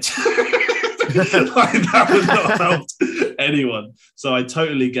shit. Like, that would not have helped anyone. So I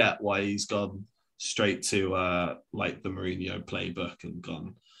totally get why he's gone straight to like the Mourinho playbook and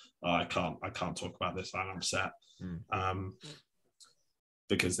gone, I can't talk about this, I'm upset.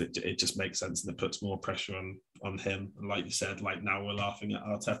 Because it just makes sense, and it puts more pressure on him. And like you said, like, now we're laughing at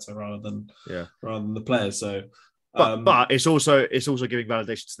Arteta rather than the players. So, but it's also giving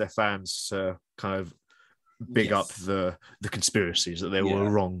validation to their fans to kind of big up the conspiracies that they were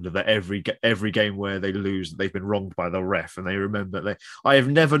wronged, that every game where they lose, they've been wronged by the ref, and they remember I have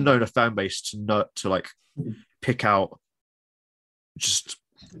never known a fan base to like pick out just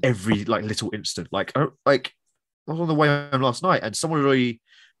every like little instant. Like I was on the way home last night, and someone had already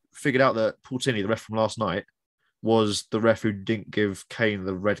figured out that Paul Tierney, the ref from last night, was the ref who didn't give Kane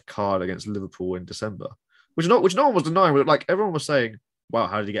the red card against Liverpool in December, which no one was denying. But like, everyone was saying, "Wow,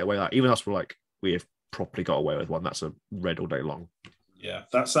 how did he get away with that?" Even us were like, "We have properly got away with one. That's a red all day long." Yeah,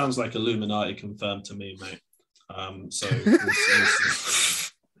 that sounds like Illuminati confirmed to me, mate. So.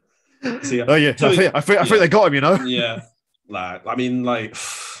 Oh yeah, I think they got him. Yeah, I mean, like,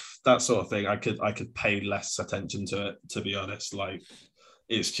 that sort of thing, I could pay less attention to it, to be honest. Like,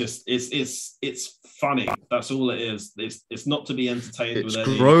 it's just it's funny. That's all it is. It's not to be entertained with.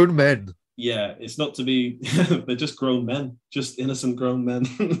 It's grown men. Yeah, it's not to be. They're just grown men, just innocent grown men.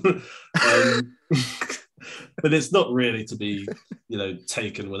 But it's not really to be,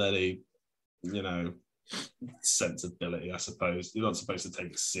 taken with any, sensibility. I suppose you're not supposed to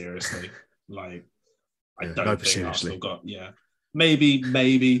take it seriously. Like, I don't think Arsenal got. Yeah.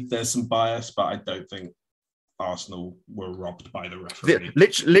 Maybe there's some bias, but I don't think Arsenal were robbed by the referee.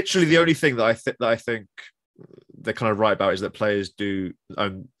 Literally, the only thing that I think they're kind of right about is that players do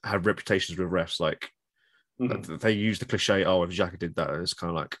have reputations with refs. Like, they use the cliche, "Oh, if Xhaka did that," it's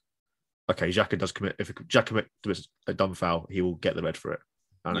kind of like, okay, Xhaka does commit. If Xhaka commits a dumb foul, he will get the red for it,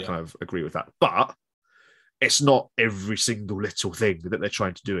 and I kind of agree with that. But it's not every single little thing that they're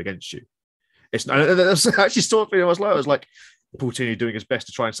trying to do against you. It's not. That's actually sort of feeling I was like. Paul Tierney doing his best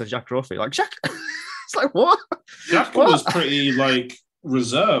to try and send Xhaka off it. Like, Xhaka, it's like, what? Xhaka was pretty, like,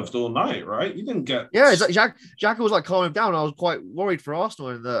 reserved all night, right? You didn't get... Yeah, it's like Xhaka was, like, calming down. I was quite worried for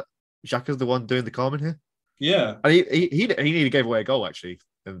Arsenal and that Xhaka's the one doing the calming here. Yeah. And he nearly gave away a goal, actually,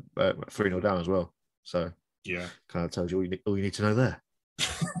 and 3-0 down as well. So, yeah. Kind of tells you all you need to know there.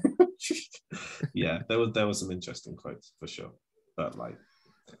 Yeah, there was some interesting quotes, for sure. But, like,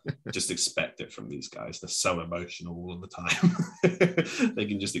 just expect it from these guys. They're so emotional all the time. They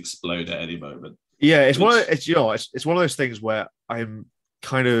can just explode at any moment. Yeah, it's one of those things where I'm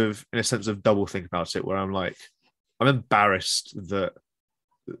kind of in a sense of double think about it, where I'm like, I'm embarrassed that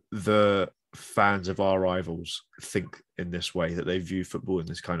the fans of our rivals think in this way, that they view football in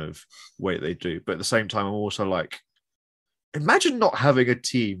this kind of way that they do. But at the same time, I'm also like, imagine not having a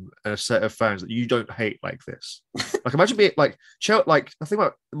team and a set of fans that you don't hate like this. Like, imagine being like, I think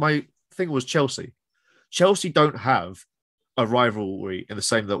my thing was Chelsea. Chelsea don't have a rivalry in the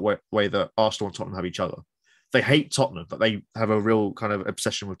same way that Arsenal and Tottenham have each other. They hate Tottenham, but they have a real kind of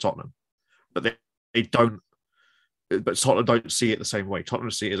obsession with Tottenham. But they don't. But Tottenham don't see it the same way.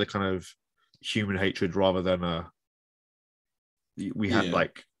 Tottenham see it as a kind of human hatred rather than we have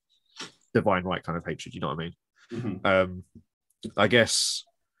like divine right kind of hatred. You know what I mean? Mm-hmm. I guess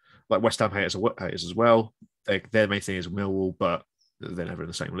like West Ham haters as well. Their main thing is Millwall, but they're never in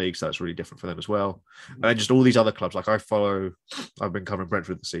the same league, so that's really different for them as well. And just all these other clubs, like I've been covering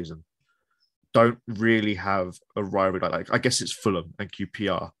Brentford this season, don't really have a rivalry like that. I guess it's Fulham and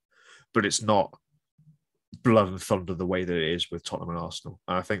QPR, but it's not blood and thunder the way that it is with Tottenham and Arsenal.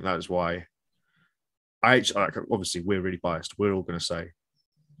 And I think that is why obviously we're really biased. We're all going to say,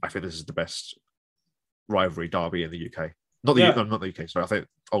 I think this is the best rivalry derby in the UK. Not the UK. Sorry, I think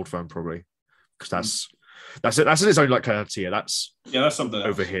Old Firm probably, because that's it. That's in its own like kind of tier. That's something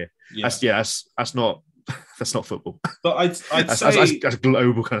over else. Here. Yeah. That's not football. But I'd say that's a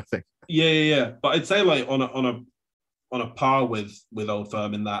global kind of thing. Yeah. But I'd say like on a par with Old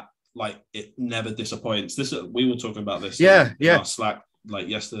Firm in that like it never disappoints. We were talking about this. In our Slack like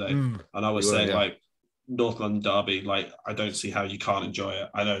yesterday, and I was saying like North London derby. Like I don't see how you can't enjoy it.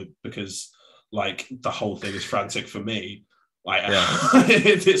 I know because like the whole thing is frantic for me. Like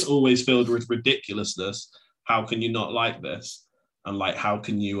it's always filled with ridiculousness. How can you not like this? And like, how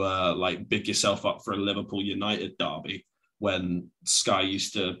can you like big yourself up for a Liverpool United derby when Sky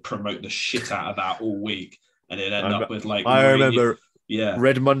used to promote the shit out of that all week, and it ended up with like I remember yeah,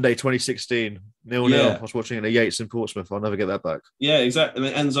 Red Monday 2016 0-0. Yeah. I was watching it at Yates in Portsmouth. I'll never get that back. Yeah, exactly.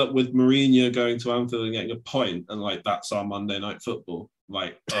 And it ends up with Mourinho going to Anfield and getting a point, and like that's our Monday Night Football.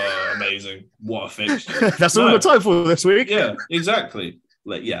 Like, amazing! What a fixture. That's all we've got time for this week. Yeah, exactly.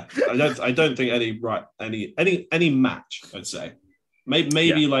 Like, yeah, I don't think any match, I'd say.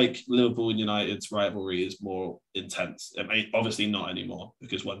 Maybe like Liverpool and United's rivalry is more intense. I mean, obviously not anymore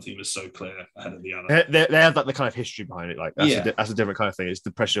because one team is so clear ahead of the other. They have like the kind of history behind it. Like that's a different kind of thing. It's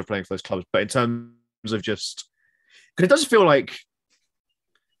the pressure of playing for those clubs. But in terms of just, because it does feel like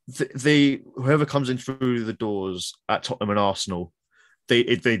the whoever comes in through the doors at Tottenham and Arsenal, they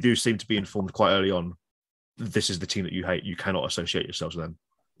do seem to be informed quite early on. This is the team that you hate. You cannot associate yourselves with them.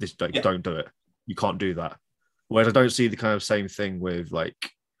 Don't do it. You can't do that. Whereas I don't see the kind of same thing with like,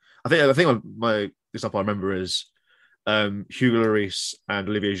 I think my example I remember is Hugo Lloris and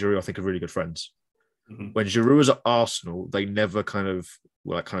Olivier Giroud. I think are really good friends. Mm-hmm. When Giroud was at Arsenal, they never kind of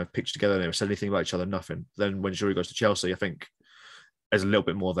pitched together. They never said anything about each other. Nothing. Then when Giroud goes to Chelsea, I think there's a little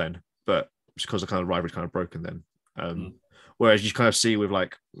bit more then, but it's because the kind of rivalry kind of broken then. Whereas you kind of see with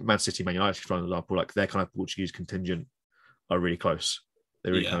like Man City, Man United, for example, like their kind of Portuguese contingent are really close.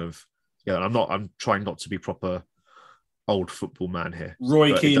 They're really kind of. Yeah, I'm trying not to be proper old football man here.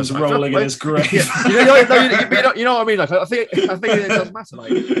 Roy Keane's rolling in his grave. You know what I mean? Like, I think it does matter.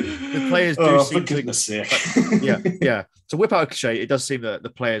 Like the players do seem to. Yeah. To whip out a cliche, it does seem that the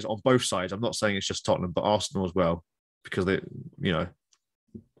players on both sides. I'm not saying it's just Tottenham, but Arsenal as well, because they,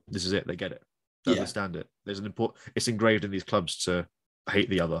 this is it. They get it. They understand it. It's engraved in these clubs to hate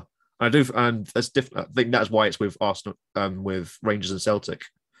the other. And that's different. I think that's why it's with Arsenal, with Rangers and Celtic.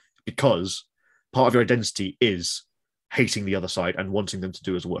 Because part of your identity is hating the other side and wanting them to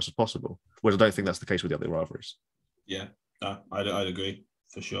do as worse as possible. Whereas I don't think that's the case with the other rivalries. Yeah, I'd agree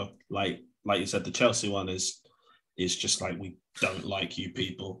for sure. Like you said, the Chelsea one is just like, we don't like you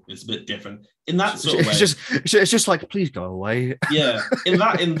people. It's a bit different in that sort of way. It's just like, please go away. Yeah, in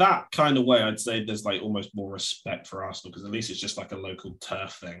that kind of way, I'd say there's like almost more respect for Arsenal because at least it's just like a local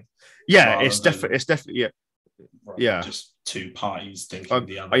turf thing. Yeah, it's definitely. Yeah, just two parties thinking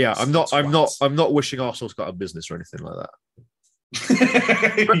the other. Yeah, I'm not wishing Arsenal's got a business or anything like that.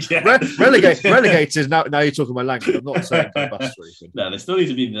 Relegated now you're talking my language. I'm not saying go bust or anything. No, they still need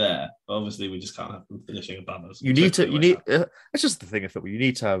to be there. But obviously, we just can't have them finishing above us. You need. It's just the thing of football. You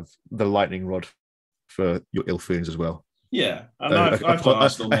need to have the lightning rod for your ill feelings as well. Yeah, and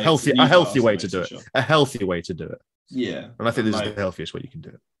a healthy way to do it. Sure. A healthy way to do it. Yeah, and I think this is the healthiest way you can do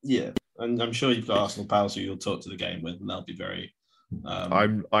it. Yeah, and I'm sure you've got Arsenal pals who you'll talk to the game with, and they'll be very.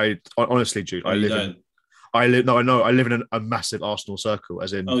 I honestly, Jude, I live in a massive Arsenal circle.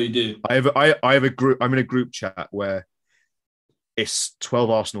 As in, you do. I have a group. I'm in a group chat where it's 12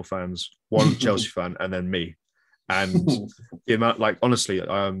 Arsenal fans, one Chelsea fan, and then me. And the amount, like, honestly,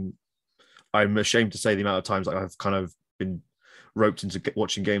 I'm ashamed to say the amount of times I've kind of been roped into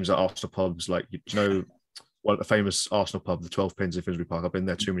watching games at Arsenal pubs. Like, a famous Arsenal pub, the 12 Pins in Finsbury Park. I've been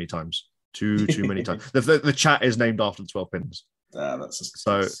there too many times. Too many times. The chat is named after the 12 Pins.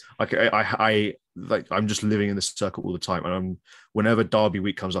 So I'm just living in this circle all the time, and whenever Derby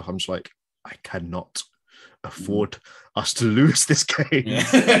week comes up, I'm just like, I cannot afford us to lose this game.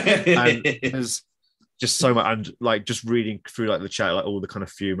 And there's just so much, and like just reading through like the chat, like all the kind of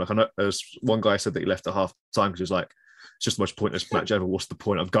fume. Like I know there's one guy said that he left at half time because he was like, it's just the most pointless match ever. What's the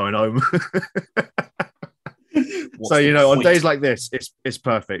point of going home? So on days like this, it's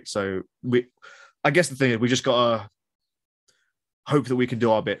perfect. So I guess the thing is, we just gotta hope that we can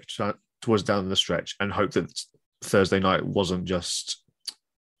do our bit towards down the stretch, and hope that Thursday night wasn't just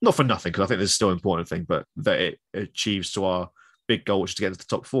not for nothing, because I think this is still an important thing, but that it achieves to our big goal, which is to get into the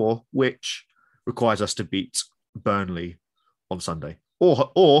top four, which requires us to beat Burnley on Sunday,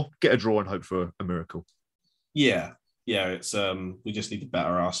 or get a draw and hope for a miracle. Yeah. It's we just need to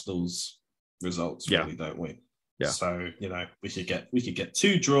better Arsenal's results, really, don't we? Yeah. So we could get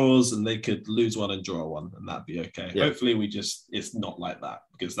two draws, and they could lose one and draw one, and that'd be okay. Yeah. Hopefully, it's not like that,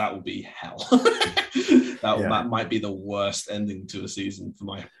 because that will be hell. That might be the worst ending to a season for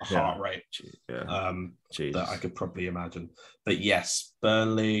my heart rate. That I could probably imagine. But yes,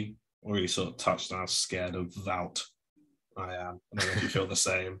 Burnley really sort of touched. I was scared of Wout. I am. I don't know if you feel the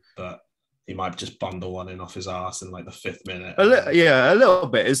same, but he might just bundle one in off his arse in like the 5th minute. A little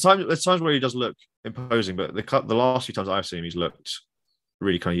bit. There's times where he does look imposing, but the last few times I've seen him, he's looked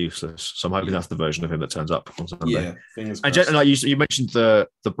really kind of useless. So I'm hoping that's the version of him that turns up on Sunday. Yeah, fingers and crossed. like you mentioned the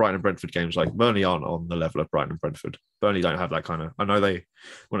Brighton and Brentford games, like Burnley aren't on the level of Brighton and Brentford. Burnley don't have that kind of. I know they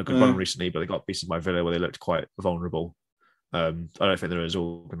won a good run recently, but they got beaten by Villa where they looked quite vulnerable. I don't think they're as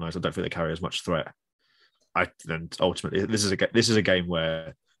organised. I don't think they carry as much threat. And ultimately, this is a game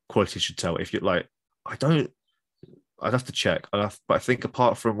where quality should tell. If you like, I'd have to check. But I think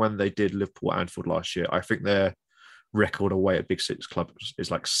apart from when they did Liverpool at Anfield last year, I think their record away at Big Six clubs is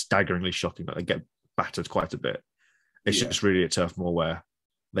like staggeringly shocking. Like they get battered quite a bit. It's just really at Turf Moor where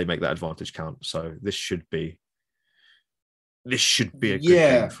they make that advantage count. So this should be a good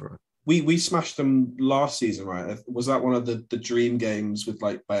game for it. We smashed them last season, right? Was that one of the dream games with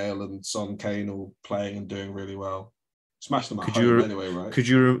like Bale and Son Kane all playing and doing really well? Smashed them at home anyway, right? Could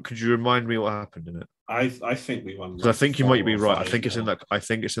you remind me what happened in it? I think we won. Like I think you might be right. I think it's in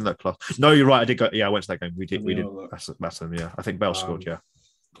that class. No, you're right. I did go. Yeah, I went to that game. We did. That's them. Yeah, I think Bale scored. Yeah,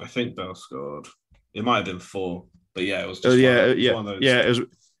 I think Bale scored. It might have been 4, but yeah, it was. Just one of those.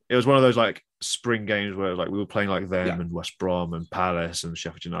 It was one of those like spring games where like we were playing like them and West Brom and Palace and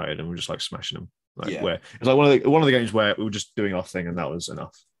Sheffield United, and we were just like smashing them. Where it's like one of the games where we were just doing our thing, and that was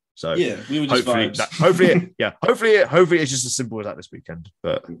enough. So yeah, we were just hopefully it's just as simple as that this weekend.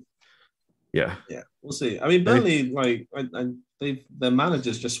 But yeah, we'll see. I mean, Burnley, their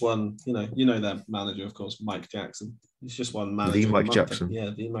manager's just won. You know their manager, of course, Mike Jackson. He's just won manager. The Mike Jackson.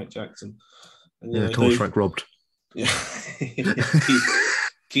 Yeah, the Mike Jackson. And, Thomas Frank robbed. Yeah.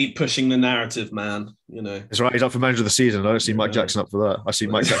 Keep pushing the narrative, man. It's right. He's up for manager of the season. I don't see Mike Jackson up for that. I see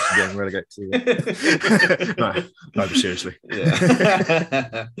Mike Jackson getting relegated. No, but seriously.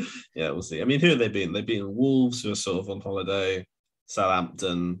 Yeah, we'll see. I mean, who have they been? They've been Wolves, who are sort of on holiday,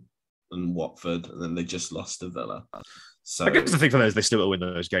 Southampton, and Watford, and then they just lost to Villa. So I guess the thing for them is they still win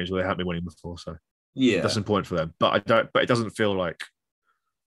those games where they haven't been winning before. So yeah, that's important for them. But it doesn't feel like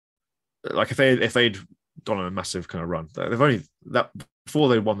if they'd gone on a massive kind of run, they've only that. Before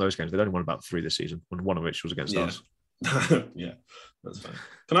they won those games, they'd only won about 3 this season, and one of which was against us. Yeah, that's fine.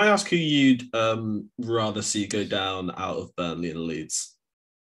 Can I ask who you'd rather see go down out of Burnley and Leeds?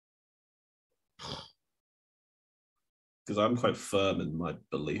 Because I'm quite firm in my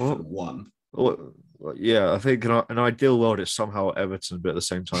belief in one. Well, yeah, I think in an ideal world, it's somehow Everton, but at the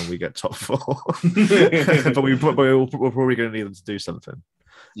same time, we get top 4. But we're probably going to need them to do something.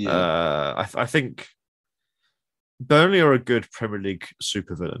 Yeah. I think Burnley are a good Premier League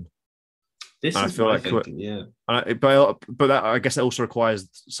supervillain. I feel like thinking, yeah. But that, I guess it also requires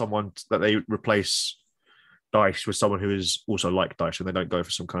someone that they replace Dyche with someone who is also like Dyche, and they don't go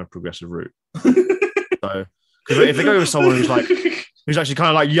for some kind of progressive route. So, because if they go with someone who's actually kind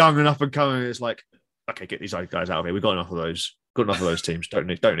of like young and up and coming, it's like, okay, get these guys out of here. We've got enough of those. Got enough of those teams. Don't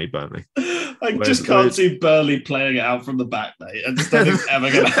need Burnley. I just can't see Burnley playing it out from the back, mate. I just don't think it's ever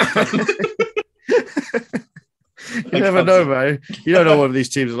going to happen. You never know, man. You don't know what these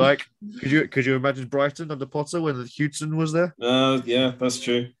teams are like. Could you imagine Brighton under Potter when Hudson was there? Yeah, that's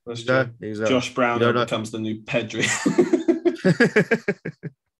true. That's true. Josh Brown becomes the new Pedri.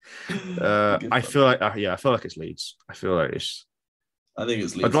 I feel like it's Leeds. I think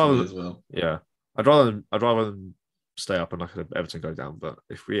it's Leeds as well. Yeah, I'd rather them stay up and like Everton go down. But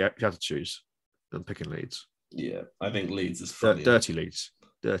if you had to choose, I'm picking Leeds. Yeah, I think Leeds is funny. Dirty Leeds.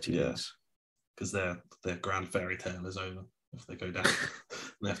 Leeds. Because their grand fairy tale is over if they go down.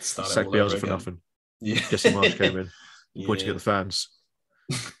 They have to start Sack Bielsa for nothing. Yeah. Jesse Marsh came in, pointing at the fans.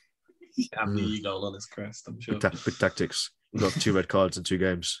 And the goal on his crest, I'm sure. Big tactics. We've got 2 red cards in 2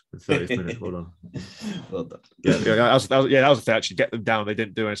 games in 30th minute. Well done. Well done. Yeah, that was if they actually get them down. They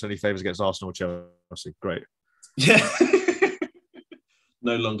didn't do us any favours against Arsenal or Chelsea. Great. Yeah.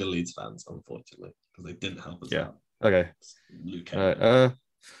 No longer Leeds fans, unfortunately, because they didn't help us out. Okay. Luke.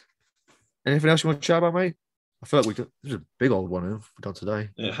 Anything else you want to chat about, mate? I feel like this is a big old one we've done today.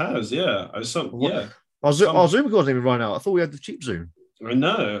 It has, yeah. Our Zoom record's even run out. I thought we had the cheap Zoom. I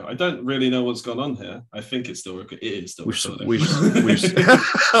know. I don't really know what's gone on here. I think it is still recording.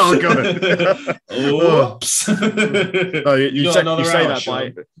 Oh, God. Oops. No, you say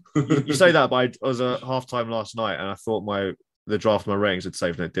that, but I was at half-time last night, and I thought the draft of my ratings had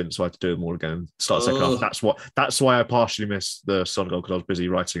saved and it didn't, so I had to do them all again and start second half. That's why I partially missed the Son goal, because I was busy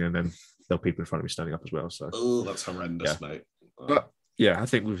writing, and then there were people in front of me standing up as well. So that's horrendous, mate. But yeah, I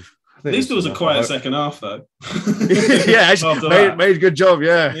think at least it was a quiet second half, though. Yeah, actually, made a good job.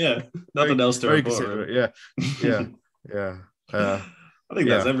 Yeah, nothing else to report. Yeah. I think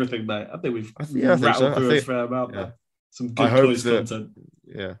that's everything, mate. I think we've rattled through a fair amount there. Some good toys content.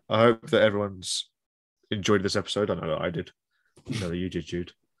 Yeah, I hope that everyone's enjoyed this episode. I know that I did. I know that you did,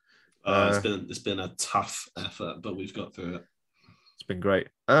 Jude. It's been a tough effort, but we've got through it. It's been great.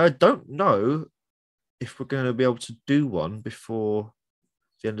 I don't know if we're going to be able to do one before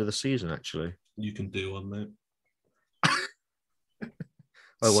the end of the season, actually. You can do one, mate.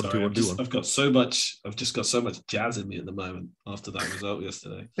 I've just got so much jazz in me at the moment after that result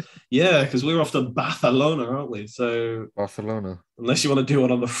yesterday. Yeah, because we're off to Barcelona, aren't we? So Barcelona. Unless you want to do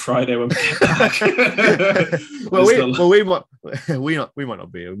one on the Friday when we get back. we might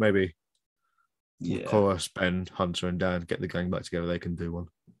not be here. Maybe. Yeah. Cora, Ben, Hunter, and Dan get the gang back together. They can do one.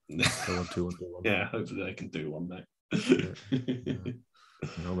 Do one. Yeah, hopefully they can do one, mate. Yeah.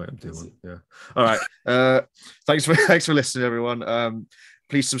 I'll make them do one. Yeah. All right. Thanks for listening, everyone.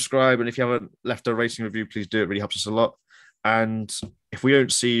 Please subscribe, and if you haven't left a rating review, please do. It really helps us a lot. And if we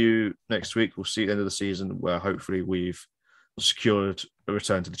don't see you next week, we'll see you at the end of the season, where hopefully we've secured a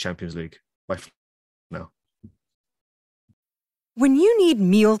return to the Champions League. Bye for now. When you need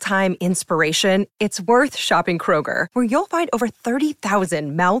mealtime inspiration, it's worth shopping Kroger, where you'll find over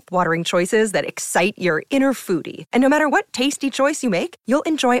 30,000 mouth-watering choices that excite your inner foodie. And no matter what tasty choice you make, you'll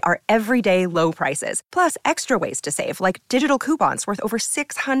enjoy our everyday low prices, plus extra ways to save, like digital coupons worth over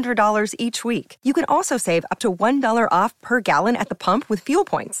 $600 each week. You can also save up to $1 off per gallon at the pump with fuel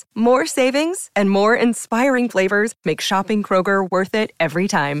points. More savings and more inspiring flavors make shopping Kroger worth it every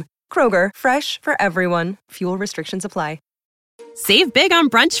time. Kroger, fresh for everyone. Fuel restrictions apply. Save big on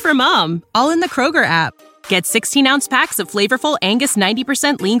brunch for mom, all in the Kroger app. Get 16-ounce packs of flavorful Angus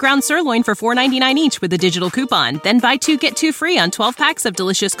 90% lean ground sirloin for $4.99 each with a digital coupon. Then buy 2, get 2 free on 12 packs of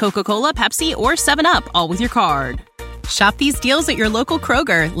delicious Coca-Cola, Pepsi, or 7-Up, all with your card. Shop these deals at your local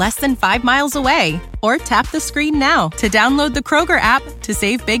Kroger, less than 5 miles away. Or tap the screen now to download the Kroger app to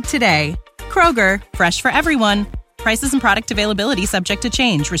save big today. Kroger, fresh for everyone. Prices and product availability subject to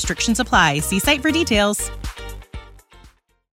change. Restrictions apply. See site for details.